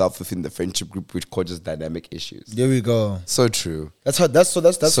squeeze themselves within the friendship group, which causes dynamic issues. There we go. So true. That's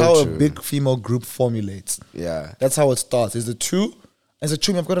how a big female group formulates. Yeah. That's how it starts. There's a 2. There's a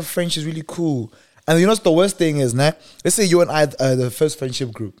 2. I've got a friend. She's really cool. And you know what the worst thing is, nah? Let's say you and I are the first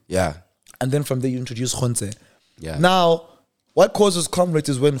friendship group. Yeah. And then from there you introduce Khonze. Yeah. Now, what causes conflict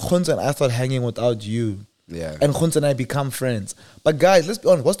is when Khonze and I start hanging without you. Yeah. And Khonze and I become friends. But guys, let's be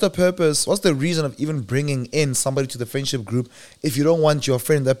honest. What's the purpose? What's the reason of even bringing in somebody to the friendship group if you don't want your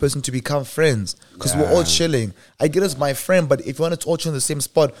friend, that person, to become friends? Because we're all chilling. I get it's my friend, but if you want to all chill in the same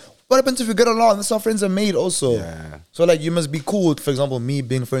spot, what happens if you get along? That's how friends are made also. Yeah. So like you must be cool with, for example, me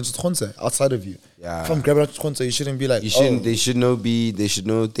being friends with Khonze outside of you. Yeah. If I'm grabbing out Khonze, you shouldn't be like, They should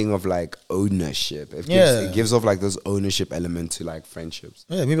know thing of like ownership. It gives off like this ownership element to like friendships.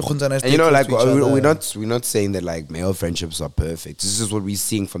 Yeah, maybe Khonze and I and you know, like we're not saying that like male friendships are perfect. This is what we're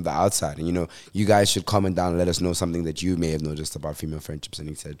seeing from the outside. And you know, you guys should comment down and let us know something that you may have noticed about female friendships and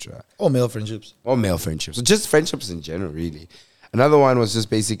etc. Or male friendships. Or male friendships. So just friendships in general, really. Another one was just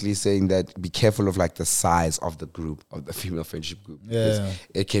basically saying that be careful of like the size of the group, of the female friendship group. Yeah.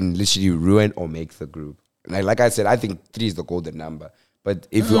 It can literally ruin or make the group. Like I said, I think 3 is the golden number. But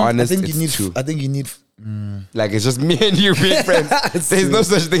if you're honest, it's 2. I think you need... Like it's just me and you being friends. There's no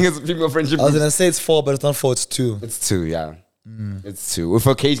such thing as a female friendship group. I was going to say it's 4, but it's not 4, it's 2. It's 2, yeah. It's two. If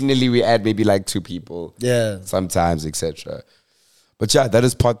occasionally we add maybe like two people. Yeah. Sometimes, etc. But yeah, that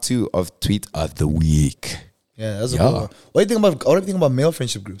is part 2 of Tweet of the Week. Yeah, that's a good one. What do you think about male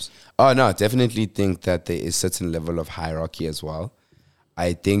friendship groups? Oh no, definitely think that there is certain level of hierarchy as well.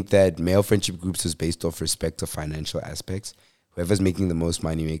 I think that male friendship groups is based off respect of financial aspects. Whoever's making the most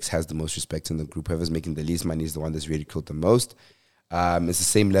money has the most respect in the group. Whoever's making the least money is the one that's ridiculed the most. It's the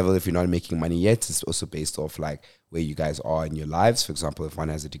same level if you're not making money yet. It's also based off like where you guys are in your lives. For example, if one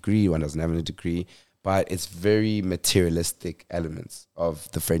has a degree, one doesn't have a degree. But it's very materialistic elements of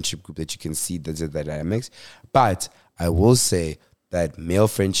the friendship group that you can see the dynamics. But I will say that male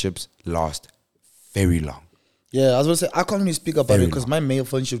friendships last very long. Yeah, I was going to say, I can't really speak about it because my male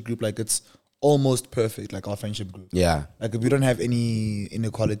friendship group, like, it's almost perfect, like our friendship group. Yeah. Like, we don't have any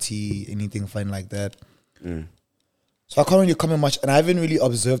inequality, anything fine like that. So I can't really comment much. And I haven't really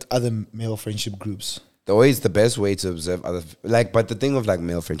observed other male friendship groups. Always the best way to observe other but the thing of like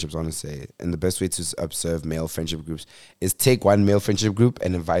male friendships, I want to say, and the best way to observe male friendship groups is take one male friendship group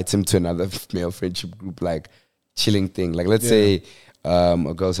and invite him to another male friendship group, like chilling thing. Like let's say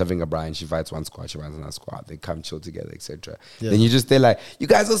a girl's having a brunch, she invites one squad, she invites another squad, they come chill together, etc. Then you just they're like, you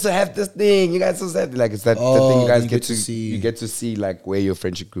guys also have this thing, you guys also have like it's that the thing you guys get to see. You get to see like where your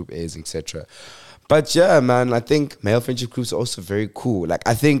friendship group is, etc. But yeah, man, I think male friendship groups are also very cool. Like,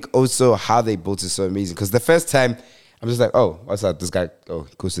 I think also how they built is so amazing. Because the first time, I'm just like, oh, what's up? This guy,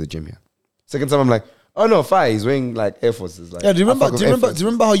 goes to the gym here. Second time, I'm like, oh no, fine. He's wearing like Air Forces. Like, yeah, do you remember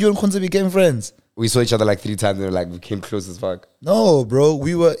how you and Kunze became friends? We saw each other like 3 times and we became close as fuck. No, bro.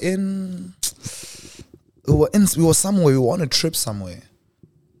 We were somewhere. We were on a trip somewhere.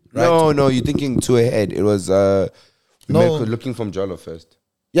 Right? No, you're thinking too ahead. It was looking from Jolo first.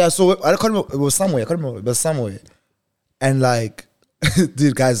 Yeah, so I can't remember. It was somewhere. I can't remember. It was somewhere. And like,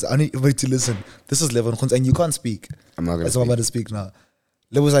 dude, guys, I need everybody to listen. This is Levon Khunze, and you can't speak. I'm not going to That's why I'm about to speak now.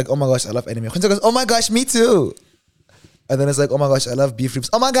 Lev was like, oh my gosh, I love anime. Khunze goes, oh my gosh, me too. And then it's like, oh my gosh, I love beef ribs.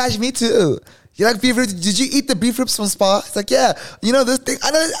 Oh my gosh, me too. You like beef ribs? Did you eat the beef ribs from Spa? It's like, yeah. You know this thing?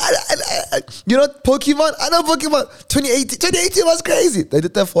 I know. You know Pokemon? I know Pokemon. 2018 was crazy. They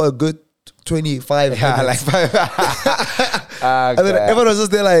did that for a good 25 minutes. Yeah, like 5. And then everyone was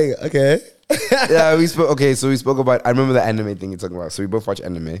just there like, okay. Yeah, we spoke about, I remember the anime thing you're talking about. So we both watch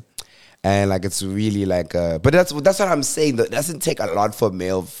anime. And like, it's really like, but that's what I'm saying. Though. It doesn't take a lot for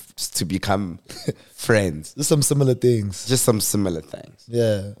males to become friends. Just some similar things.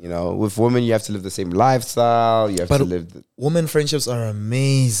 Yeah. You know, with women, you have to live the same lifestyle. You have to live. Women friendships are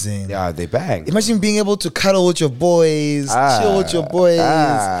amazing. Yeah, they bang. Imagine being able to cuddle with your boys, chill with your boys,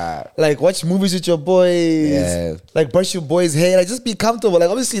 like watch movies with your boys, like brush your boys' hair, like just be comfortable. Like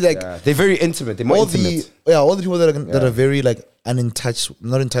obviously, like they're very intimate. They're more intimate. All the people that are very like not in touch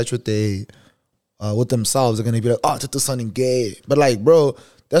with with themselves are gonna be like, oh, that's sounding gay. But like, bro,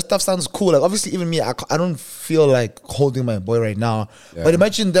 that stuff sounds cool. Like obviously, even me, I don't feel like holding my boy right now. Yeah. But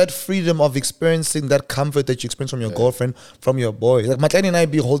imagine that freedom of experiencing that comfort that you experience from your girlfriend, from your boy. Like Matlani and I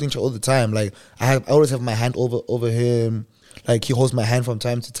be holding each other all the time. Like I always have my hand over him. Like he holds my hand from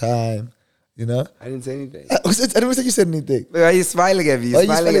time to time. You know? I didn't say anything. I never said you said anything. Why are you smiling at me? Why are you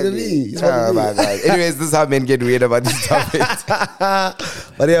smiling at me? Oh my God. Anyways, this is how men get weird about these topics.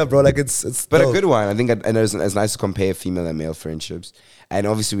 But yeah, bro, like it's but dope. A good one. I think it's nice to compare female and male friendships. And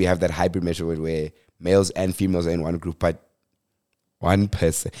obviously we have that hybrid measurement where males and females are in one group, but one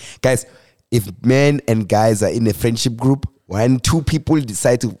person. Guys, if men and guys are in a friendship group, 2 people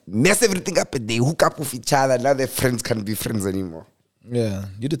decide to mess everything up and they hook up with each other, now their friends can't be friends anymore. Yeah,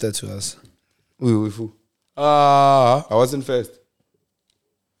 you did that to us. Who? I wasn't first.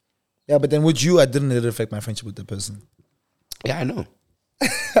 Yeah, but then with you, I didn't let it affect my friendship with the person. Yeah, I know.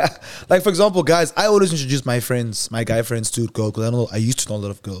 Like, for example, guys, I always introduce my guy friends to girls because I used to know a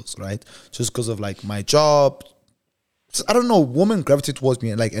lot of girls, right? Just because of like my job. So, I don't know, women gravitate towards me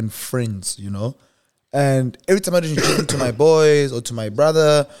and friends, you know? And every time I introduce them to my boys or to my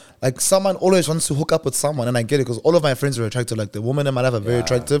brother, like someone always wants to hook up with someone, and I get it because all of my friends are attractive. Like the women in my life are very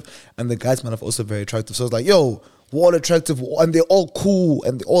attractive, and the guys in my life are also very attractive. So it's like, yo, we're all attractive, and they're all cool,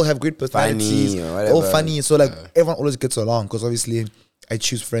 and they all have great personalities. They're all funny. So like everyone always gets along because obviously I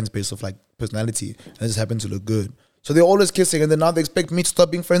choose friends based off like personality, and I just happen to look good. So they're always kissing, and then now they expect me to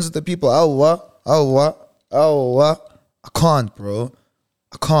stop being friends with the people. I can't, bro.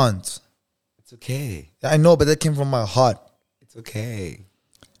 I can't. It's okay. I know, but that came from my heart. It's okay.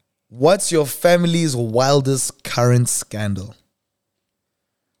 What's your family's wildest current scandal?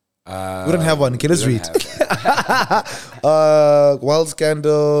 We don't have one. Okay, let's read. Wild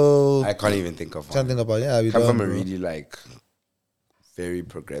scandal. I can't even think of one. Can't think about. Yeah, we come from a really like very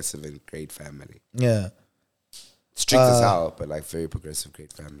progressive and great family. Yeah, it's strict as hell, but like very progressive,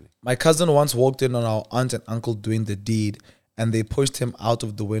 great family. My cousin once walked in on our aunt and uncle doing the deed, and they pushed him out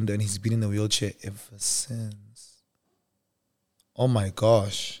of the window, and he's been in a wheelchair ever since. Oh my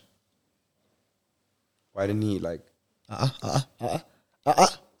gosh. Why didn't he like? No,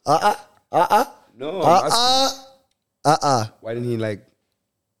 why didn't he like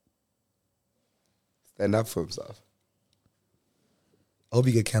stand up for himself? I hope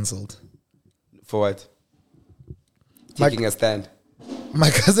you get cancelled. For what? Taking a stand. My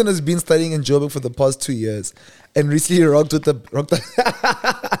cousin has been studying in Joburg for the past 2 years and recently rocked the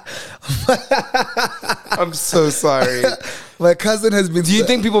I'm so sorry. My cousin has been... Do you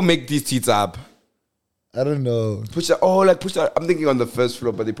think people make these tweets up? I don't know. Push that. I'm thinking on the first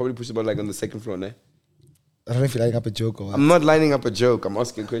floor, but they probably push them on like on the second floor, ne? I don't know if you're lining up a joke or what. I'm not lining up a joke. I'm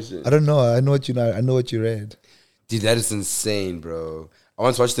asking a question. I don't know. I know what you know. I know what you read. Dude, that is insane, bro. I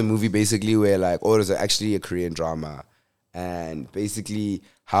once watched a movie basically where like, it was actually a Korean drama. And basically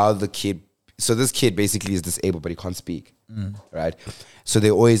how the kid... So this kid basically is disabled, but he can't speak. Right? So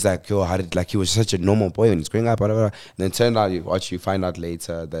they always like, yo, how did... Like, he was such a normal boy when he's growing up, whatever. And then turned out, you find out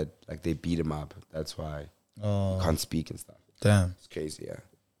later that like they beat him up. That's why he can't speak and stuff. Damn. It's crazy, yeah.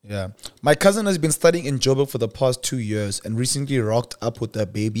 Yeah. My cousin has been studying in Joburg for the past 2 years and recently rocked up with a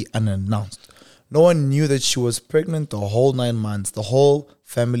baby unannounced. No one knew that she was pregnant the whole 9 months. The whole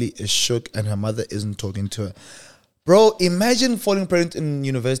family is shook and her mother isn't talking to her. Bro, imagine falling pregnant in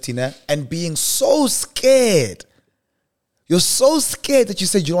university now and being so scared. You're so scared that you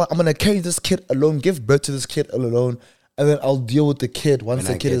said, you know what, I'm going to carry this kid alone, give birth to this kid alone, and then I'll deal with the kid once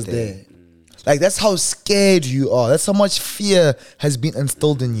the kid is there. Like, that's how scared you are. That's how much fear has been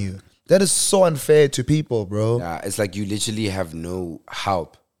instilled in you. That is so unfair to people, bro. Yeah, it's like you literally have no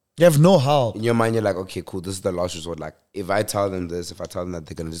help. You have no help. In your mind, you're like, okay, cool, this is the last resort. Like, if I tell them this, if I tell them that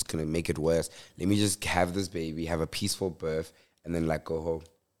they're gonna make it worse, let me just have this baby, have a peaceful birth, and then like go home.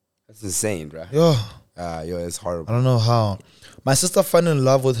 That's insane, bro. Yo, it's horrible. I don't know how. My sister fell in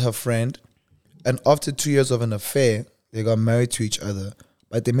love with her friend, and after 2 years of an affair, they got married to each other.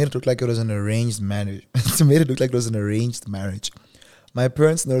 But they made it look like it was an arranged marriage. They made it look like it was an arranged marriage. My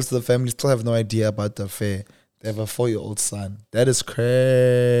parents and the rest of the family still have no idea about the affair. They have a 4-year-old son. That is crazy.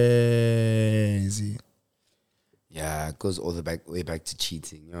 Yeah, it goes all the way back to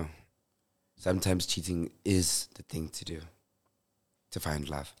cheating. You know, sometimes cheating is the thing to do to find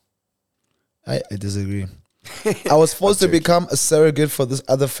love. I disagree. I was forced to become a surrogate for this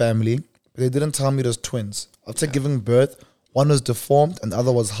other family, but they didn't tell me it was twins. After giving birth, one was deformed and the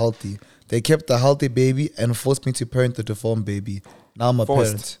other was healthy. They kept the healthy baby and forced me to parent the deformed baby. Now I'm a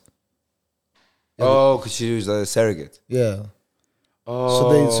parent. Oh, because she was a surrogate. Yeah.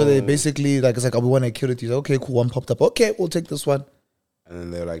 Oh. So they basically, like, it's like, oh, we want to kill it. Okay, cool, one popped up. Okay, we'll take this one. And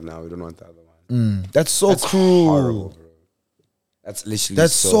then they're like, no, we don't want the other one. That's so cruel. Horrible, bro. That's literally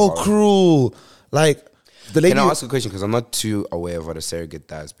That's so cruel. Like, the lady... Can I ask a question? Because I'm not too aware of what a surrogate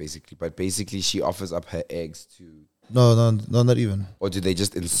does, basically. But basically, she offers up her eggs to... No, not even. Or do they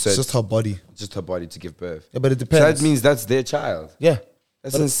just insert... It's just her body. Just her body to give birth? Yeah, but it depends. So that means that's their child? Yeah.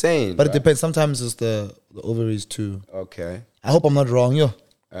 That's insane. But it depends. Sometimes it's the ovaries too. Okay. I hope I'm not wrong, yo.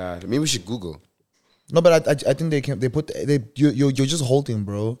 Maybe we should Google. No, but I think you're just holding,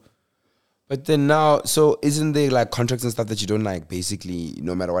 bro. But then now, so isn't there like contracts and stuff that you don't like? Basically,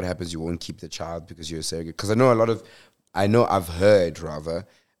 no matter what happens, you won't keep the child because you're a surrogate. Because I've heard rather,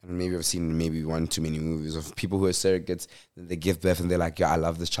 and maybe I've seen maybe one too many movies of people who are surrogates. And they give birth and they're like, yeah, I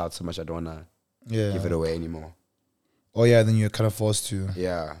love this child so much, I don't wanna give it away anymore. Oh yeah, then you're kind of forced to.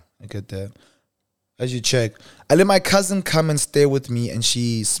 Yeah, I get that. As you check, I let my cousin come and stay with me, and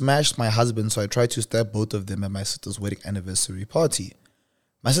she smashed my husband. So I tried to stab both of them at my sister's wedding anniversary party.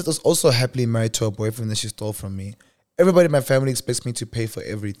 My sister's also happily married to a boyfriend that she stole from me. Everybody in my family expects me to pay for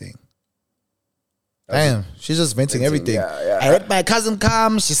everything. Damn, she's just venting everything. Yeah. I let my cousin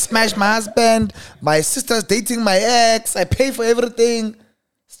come. She smashed my husband. My sister's dating my ex. I pay for everything.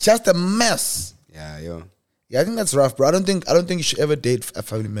 It's just a mess. Yeah, yo. Yeah, I think that's rough, bro. I don't think you should ever date a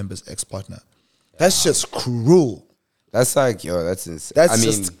family member's ex-partner. That's just cruel. That's like, yo, that's insane. That's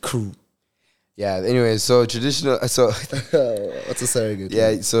just cruel. Yeah, anyway, so traditional... So what's a surrogate?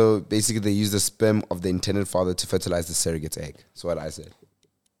 Yeah, so basically they use the sperm of the intended father to fertilize the surrogate's egg. That's what I said.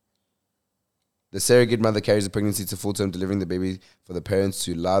 The surrogate mother carries the pregnancy to full term, delivering the baby for the parents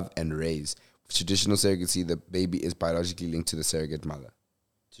to love and raise. With traditional surrogacy, the baby is biologically linked to the surrogate mother.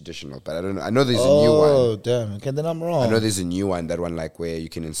 Traditional, but I don't know. I know there's a new one. Oh, damn. Okay, then I'm wrong. I know there's a new one, that one like where you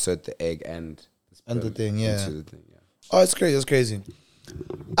can insert the egg and the thing, yeah. Into the thing, yeah. Oh, it's crazy. It's crazy.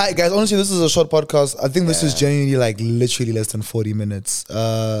 All right, guys, honestly, this is a short podcast. I think this is genuinely like literally less than 40 minutes.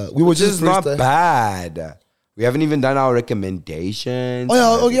 We were just not bad. We haven't even done our recommendations.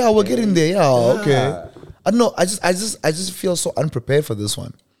 Oh yeah, we're getting there. Yeah, okay. I don't know. I just feel so unprepared for this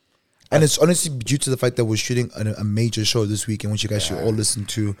one, and it's honestly due to the fact that we're shooting a major show this weekend, which you guys should all listen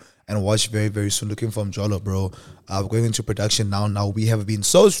to and watch very, very soon. Looking for Mjolo, bro. We're going into production now. Now we have been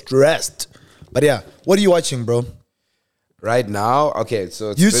so stressed, but yeah, what are you watching, bro? Right now, okay, so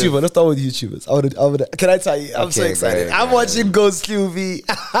it's YouTuber. Let's start with YouTubers. Can I tell you? I'm so excited. I'm watching Ghost QV.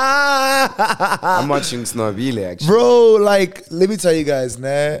 I'm watching Snobile, actually. Bro, like, let me tell you guys,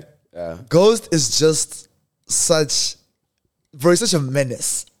 nah. Yeah. Ghost is just such a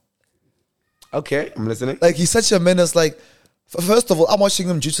menace. Okay, I'm listening. Like, he's such a menace. Like, first of all, I'm watching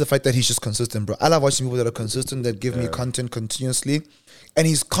him due to the fact that he's just consistent, bro. I love watching people that are consistent, that give me content continuously. And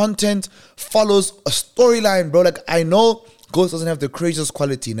his content follows a storyline, bro. Like, I know Ghost doesn't have the craziest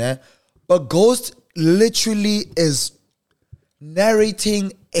quality, nah? But Ghost literally is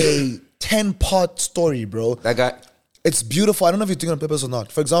narrating a 10-part story, bro. That guy. It's beautiful. I don't know if you're doing it on purpose or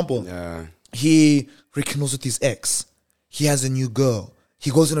not. For example, he rekindles with his ex. He has a new girl. He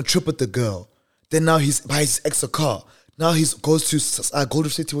goes on a trip with the girl. Then now he buys his ex a car. Now he goes to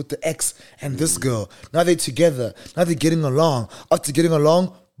Golden City with the ex and this girl. Now they're together. Now they're getting along. After getting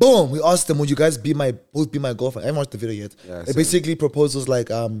along, boom, we asked them, would you guys both be my girlfriend? I haven't watched the video yet. Yeah, it basically proposes like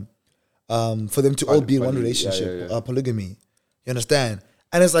for them to all be in one relationship, polygamy. You understand?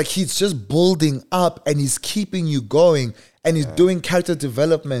 And it's like he's just building up and he's keeping you going and he's doing character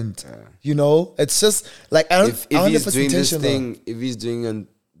development. You know? It's just like if he's doing this thing, if he's doing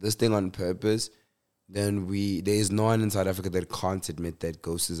this thing on purpose, then there is no one in South Africa that can't admit that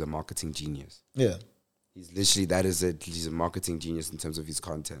Ghost is a marketing genius. Yeah. He's literally, that is it. He's a marketing genius in terms of his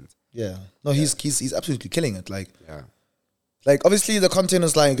content. Yeah. No, he's absolutely killing it. Like, like obviously the content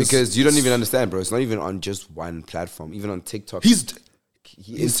is like, because you don't even understand, bro. It's not even on just one platform. Even on TikTok, he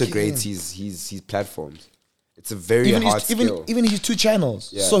integrates his platforms. It's a very hard skill. Even his 2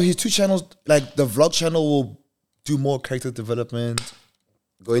 channels. Yeah. So his 2 channels, like the vlog channel will do more character development.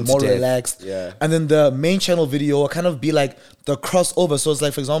 Go into more depth. Relaxed. Yeah. And then the main channel video will kind of be like the crossover. So it's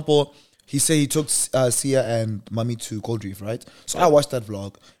like, for example, he said he took Sia and Mommy to Gold Reef, right? So I watched that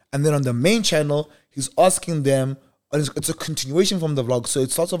vlog. And then on the main channel, he's asking them, and it's a continuation from the vlog. So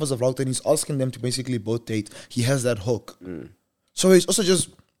it starts off as a vlog, then he's asking them to basically both date. He has that hook. So he's also just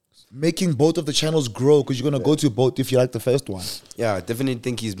making both of the channels grow because you're going to go to both if you like the first one. Yeah, I definitely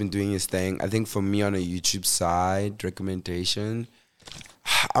think he's been doing his thing. I think for me on a YouTube side, recommendation,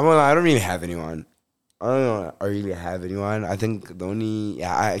 I don't really have anyone. I don't know. I really have anyone. I think the only...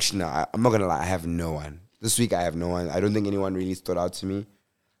 I'm not going to lie. I have no one. This week, I have no one. I don't think anyone really stood out to me.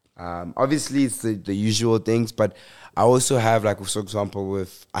 Obviously, it's the usual things, but I also have, like, for example,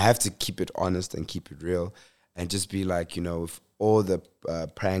 I have to keep it honest and keep it real and just be like, you know, with all the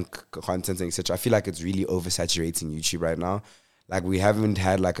prank content and etc. I feel like it's really oversaturating YouTube right now. Like, we haven't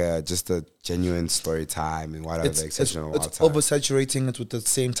had like just a genuine story time and whatever. It's oversaturating it with the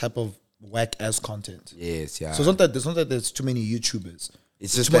same type of whack ass content. Yes, yeah. So it's not that there's too many YouTubers.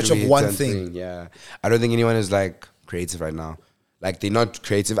 It's just too much of one thing. Yeah, I don't think anyone is like creative right now. Like, they're not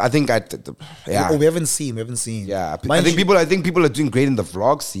creative. I think we haven't seen. Yeah, I think people are doing great in the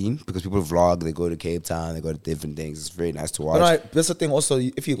vlog scene because people vlog. They go to Cape Town. They go to different things. It's very nice to watch. But that's the thing. Also,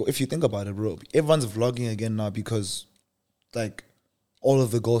 if you think about it, bro, everyone's vlogging again now because, like, all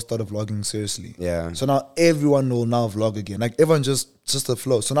of the girls started vlogging seriously. Yeah. So now everyone will now vlog again. Like, everyone just a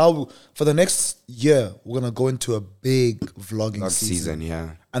flow. So now for the next year, we're gonna go into a big vlogging season.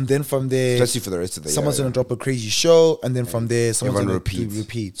 Yeah. And then from there, especially for the rest of the year, someone's gonna drop a crazy show, and then from there, someone's gonna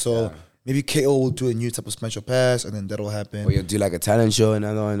repeat. So maybe KO will do a new type of smash or pass, and then that'll happen. Or you'll do like a talent show,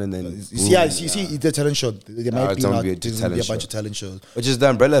 another one, and then you see the talent show. There might be a bunch of talent shows, which is the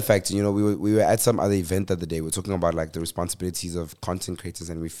umbrella effect. You know, we were at some other event the other day. We were talking about like the responsibilities of content creators,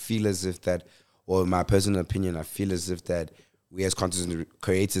 and we feel as if that, or in my personal opinion, I feel as if that we as content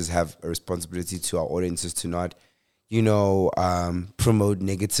creators have a responsibility to our audiences to not, you know, promote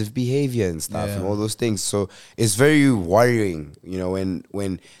negative behavior and stuff and all those things. So it's very worrying, you know,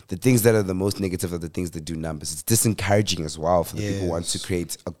 when the things that are the most negative are the things that do numbers. It's disencouraging as well for the people who want to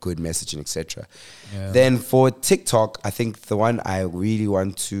create a good message and etc. Then for TikTok, I think the one I really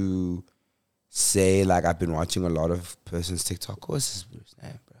want to say, like, I've been watching a lot of person's TikTok. What's his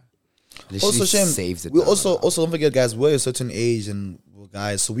name, bro? Also, Shane, we also don't forget, guys, we're a certain age and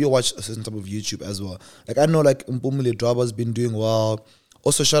guys, so we watch a certain type of YouTube as well. Like, I know, like, Mpumile Draba's been doing well.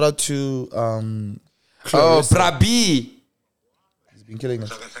 Also, shout out to Brabi. He's been killing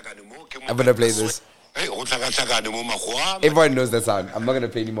us. I'm gonna play this. Everyone knows that sound. I'm not gonna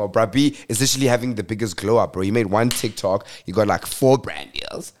play anymore. Brabi is literally having the biggest glow up, bro. He made one TikTok. He got like 4 brand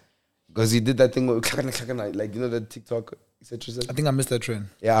deals. Because he did that thing with like, you know, the TikTok, etc. I think I missed that trend.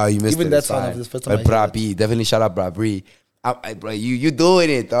 Yeah, you missed Even it. that It's sound fine. of this first time But I heard Bra B, definitely shout out Bra B. Bro, you doing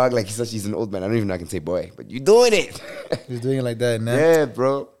it, dog. Like, he's an old man. I don't even know I can say boy, but you doing it. He's doing it like that, man. Yeah,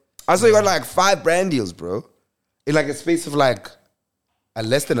 bro. I saw you got like 5 brand deals, bro. In like a space of like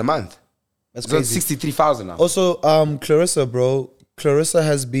less than a month. That's It's on crazy. 63,000 now. Also, Clarissa, bro. Clarissa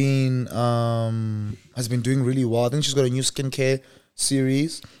has been doing really well. I think she's got a new skincare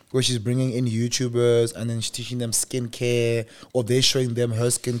series where she's bringing in YouTubers and then she's teaching them skincare, or they're showing them her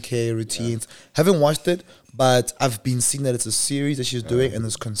skincare routines. Haven't watched it, but I've been seeing that it's a series that she's doing and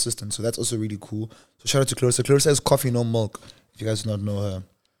it's consistent. So that's also really cool. So shout out to Clarissa. Clarissa has Coffee No Milk, if you guys do not know her.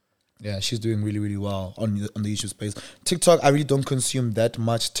 Yeah, she's doing really, really well on the YouTube space. TikTok, I really don't consume that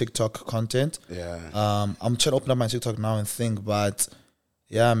much TikTok content. Yeah. I'm trying to open up my TikTok now and think, but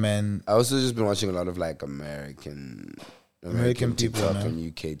yeah, man. I also just been watching a lot of like American people, TikTok man. and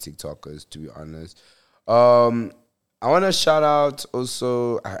UK TikTokers, to be honest. I want to shout out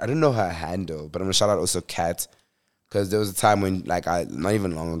also, I don't know her handle, but I'm going to shout out also Kat. Because there was a time when, like, not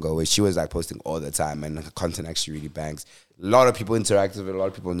even long ago, where she was, like, posting all the time and her content actually really bangs. A lot of people interact with it. A lot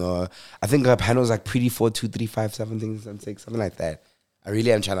of people know her. I think her handle is, like, Pretty 42357 something like that. I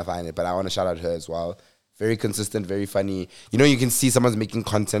really am trying to find it, but I want to shout out her as well. Very consistent, very funny. You know, you can see someone's making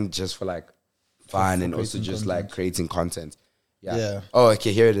content just for, like, fun and also just, like, creating content. Yeah. Oh,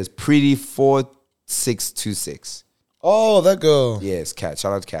 okay, here it is. Pretty 4626. Oh, that girl. Yes, Kat.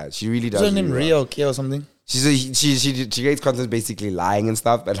 Shout out Kat. She really does. Is her name really Ria well. or Kia or something? She creates content basically lying and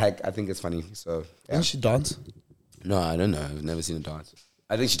stuff, but like I think it's funny. So yeah. Doesn't she dance? No, I don't know. I've never seen her dance.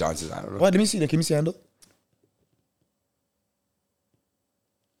 I think she dances. I don't know. What? Let me see. Can you see her handle?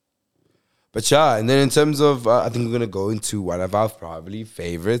 But yeah, and then in terms of, I think we're gonna go into one of our probably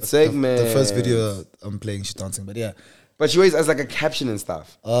favorite segments. The first video I'm playing, she's dancing, but yeah. But she always has like a caption and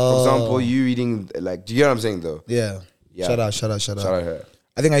stuff. Oh. For example, you reading like, do you get what I'm saying though? Yeah. Shout out. Shout out her.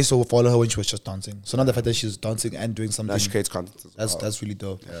 I think I used to follow her when she was just dancing. So now the fact that she's dancing and doing something, Now she creates content as well. that's really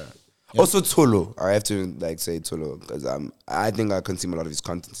dope. Yeah. Also Tolo, I have to like say Tolo because I think I consume a lot of his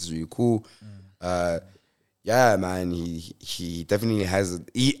content. It's really cool. Yeah, man, he definitely has.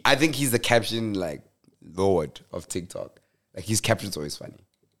 I think he's the caption like lord of TikTok. Like his caption's always funny.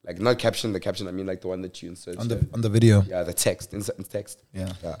 Like not caption, the caption. I mean like the one that you insert On the video. Yeah, the text, insert text.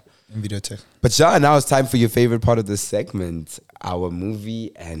 Yeah. In video text. But yeah, now it's time for your favorite part of this segment, our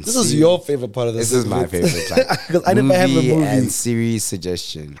movie and. This is your favorite part of this. This is my favorite. Because I never have a movie and series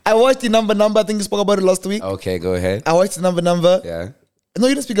suggestion. I watched the number. I think you spoke about it last week. Okay, go ahead. I watched the number. Yeah. No,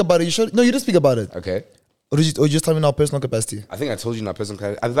 you didn't speak about it. You should. No, you didn't speak about it. Okay. Or did you just tell me in our personal capacity? I think I told you in our personal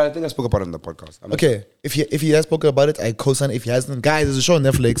capacity. I think I spoke about it on the podcast. Okay. If he has spoken about it, I co-sign. If he hasn't, guys, there's a show on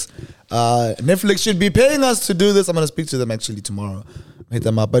Netflix. Netflix should be paying us to do this. I'm gonna speak to them actually tomorrow. Hit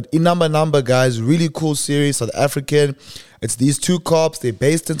them up. But in number, guys, really cool series, South African. It's these two cops. They're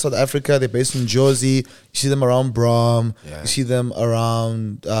based in South Africa. They're based in Jersey. You see them around Brom. Yeah. You see them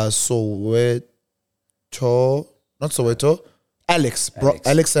around Soweto. Not Soweto. Alex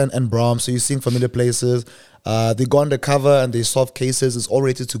and Brom. So you're seeing familiar places. They go undercover and they solve cases. It's all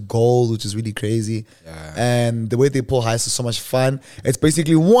rated to gold, which is really crazy. Yeah. And the way they pull heists is so much fun. It's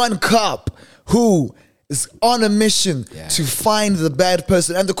basically one cop who is on a mission to find the bad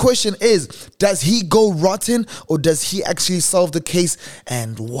person. And the question is, does he go rotten or does he actually solve the case?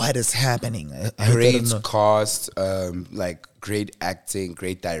 And what is happening? Great cast, like great acting,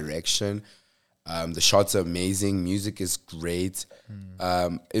 great direction. The shots are amazing. Music is great.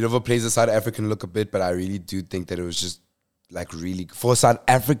 It overplays the South African look a bit, but I really do think that it was just like really for a South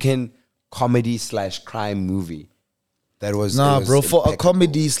African comedy / crime movie. That was bro. For impeccable. a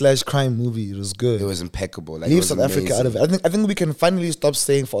comedy / crime movie, it was good. It was impeccable. Like, Leave South Africa out of it. I think we can finally stop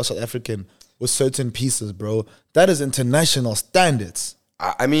saying for a South African with certain pieces, bro. That is international standards.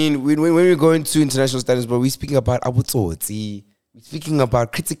 I mean, when we go into international standards, bro, we're speaking about abutsotsi. We're speaking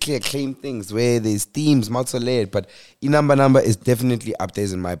about critically acclaimed things where there's themes, multi-layered. But number is definitely up there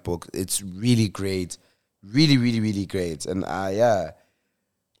in my book. It's really great. Really, really, really great. And yeah.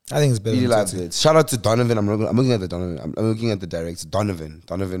 I think it's better. Really loved it. Shout out to Donovan. I'm looking at the Donovan. I'm looking at the director. Donovan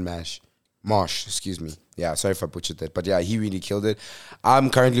Marsh. Excuse me. Yeah, sorry if I butchered that, but yeah, he really killed it. I'm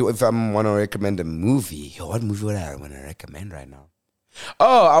currently, if I want to recommend a movie, what movie would I want to recommend right now?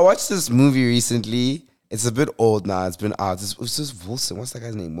 Oh, I watched this movie recently. It's a bit old now. It's been out. It's just Wilson. What's that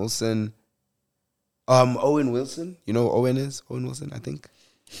guy's name? Wilson. Owen Wilson. You know who Owen is? Owen Wilson, I think.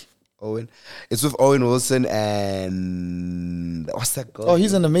 Owen. It's with Owen Wilson and what's that girl? Oh,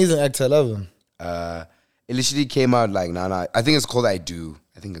 he's an amazing actor. I love him. It literally came out like I think it's called I Do.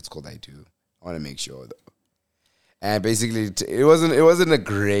 I want to make sure though. And basically, it wasn't a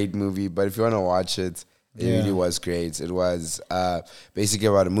great movie, but if you want to watch it, it really was great. It was basically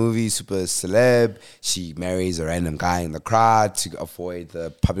about a movie, super celeb. She marries a random guy in the crowd to avoid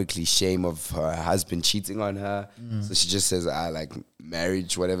the publicly shame of her husband cheating on her. So she just says, I like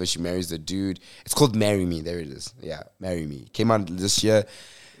marriage, whatever. She marries the dude. It's called Marry Me. There it is. Yeah, Marry Me. Came out this year.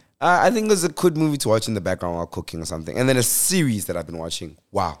 I think it was a good movie to watch in the background while cooking or something. And then a series that I've been watching.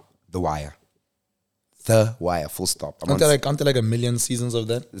 Wow, The Wire. The Wire, full stop. Aren't there like a million seasons of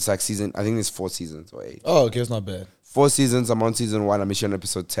that? It's like I think there's 4 seasons or 8. Oh, okay, it's not bad. 4 seasons. I'm on season 1. I'm on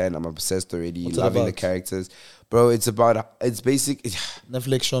episode 10. I'm obsessed already. What's it loving the about? characters. Bro, it's basic.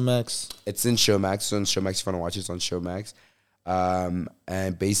 Netflix, Showmax. It's in Showmax. So on Showmax, if you want to watch it, it's on Showmax.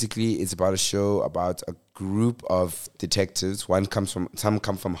 And basically, it's about a show about a group of detectives. Some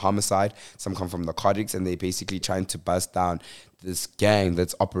come from homicide, some come from narcotics, and they basically trying to bust down this gang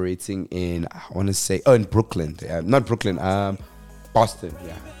that's operating in, I want to say, in Brooklyn. Not Brooklyn, Boston.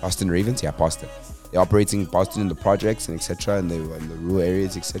 Yeah, Boston Ravens. Yeah, Boston. They're operating in Boston in the projects and etc. And they were in the rural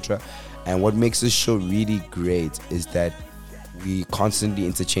areas, etc. And what makes this show really great is that we constantly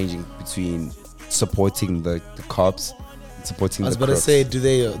interchanging between supporting the cops. Supporting I was the about to crooks. say, do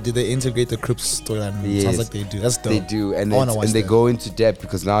they integrate the Crips storyline? Yes. Sounds like they do. That's dope. They do, and I wanna watch they that. go into depth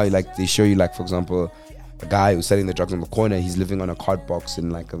because now like they show you like, for example, a guy who's selling the drugs on the corner. He's living on a card box in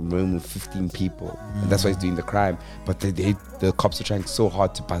like a room with 15 people, and that's why he's doing the crime. But the cops are trying so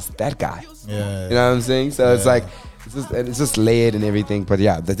hard to bust that guy. Yeah. You know what I'm saying? So it's like it's just layered and everything. But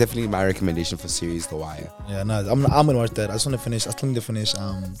yeah, that's definitely my recommendation for series The Wire. Yeah, no, I'm gonna watch that. I just want to finish. I still need to finish. C.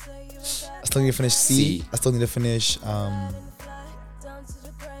 I still need to finish.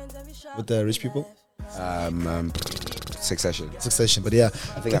 With the rich people. Succession. But yeah,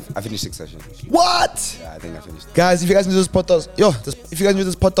 I think I finished Succession. what? Yeah, I think I finished. Guys, if you guys enjoy this podcast, if you guys enjoy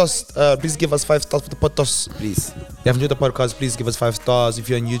this podcast, please give us 5 stars for the podcast. Please. If you have enjoyed the podcast, please give us 5 stars. If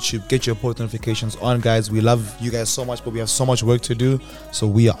you're on YouTube, get your post notifications on, guys. We love you guys so much, but we have so much work to do. So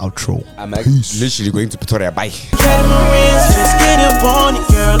we are outro. I'm literally going to Pretoria. Bye. Catamarans, just get up on it,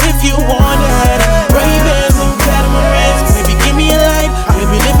 girl, if you want it. Ray-Bans and catamarans, baby, give me a light,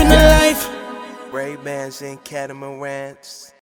 baby, living a life. Ray-Bans and catamarans.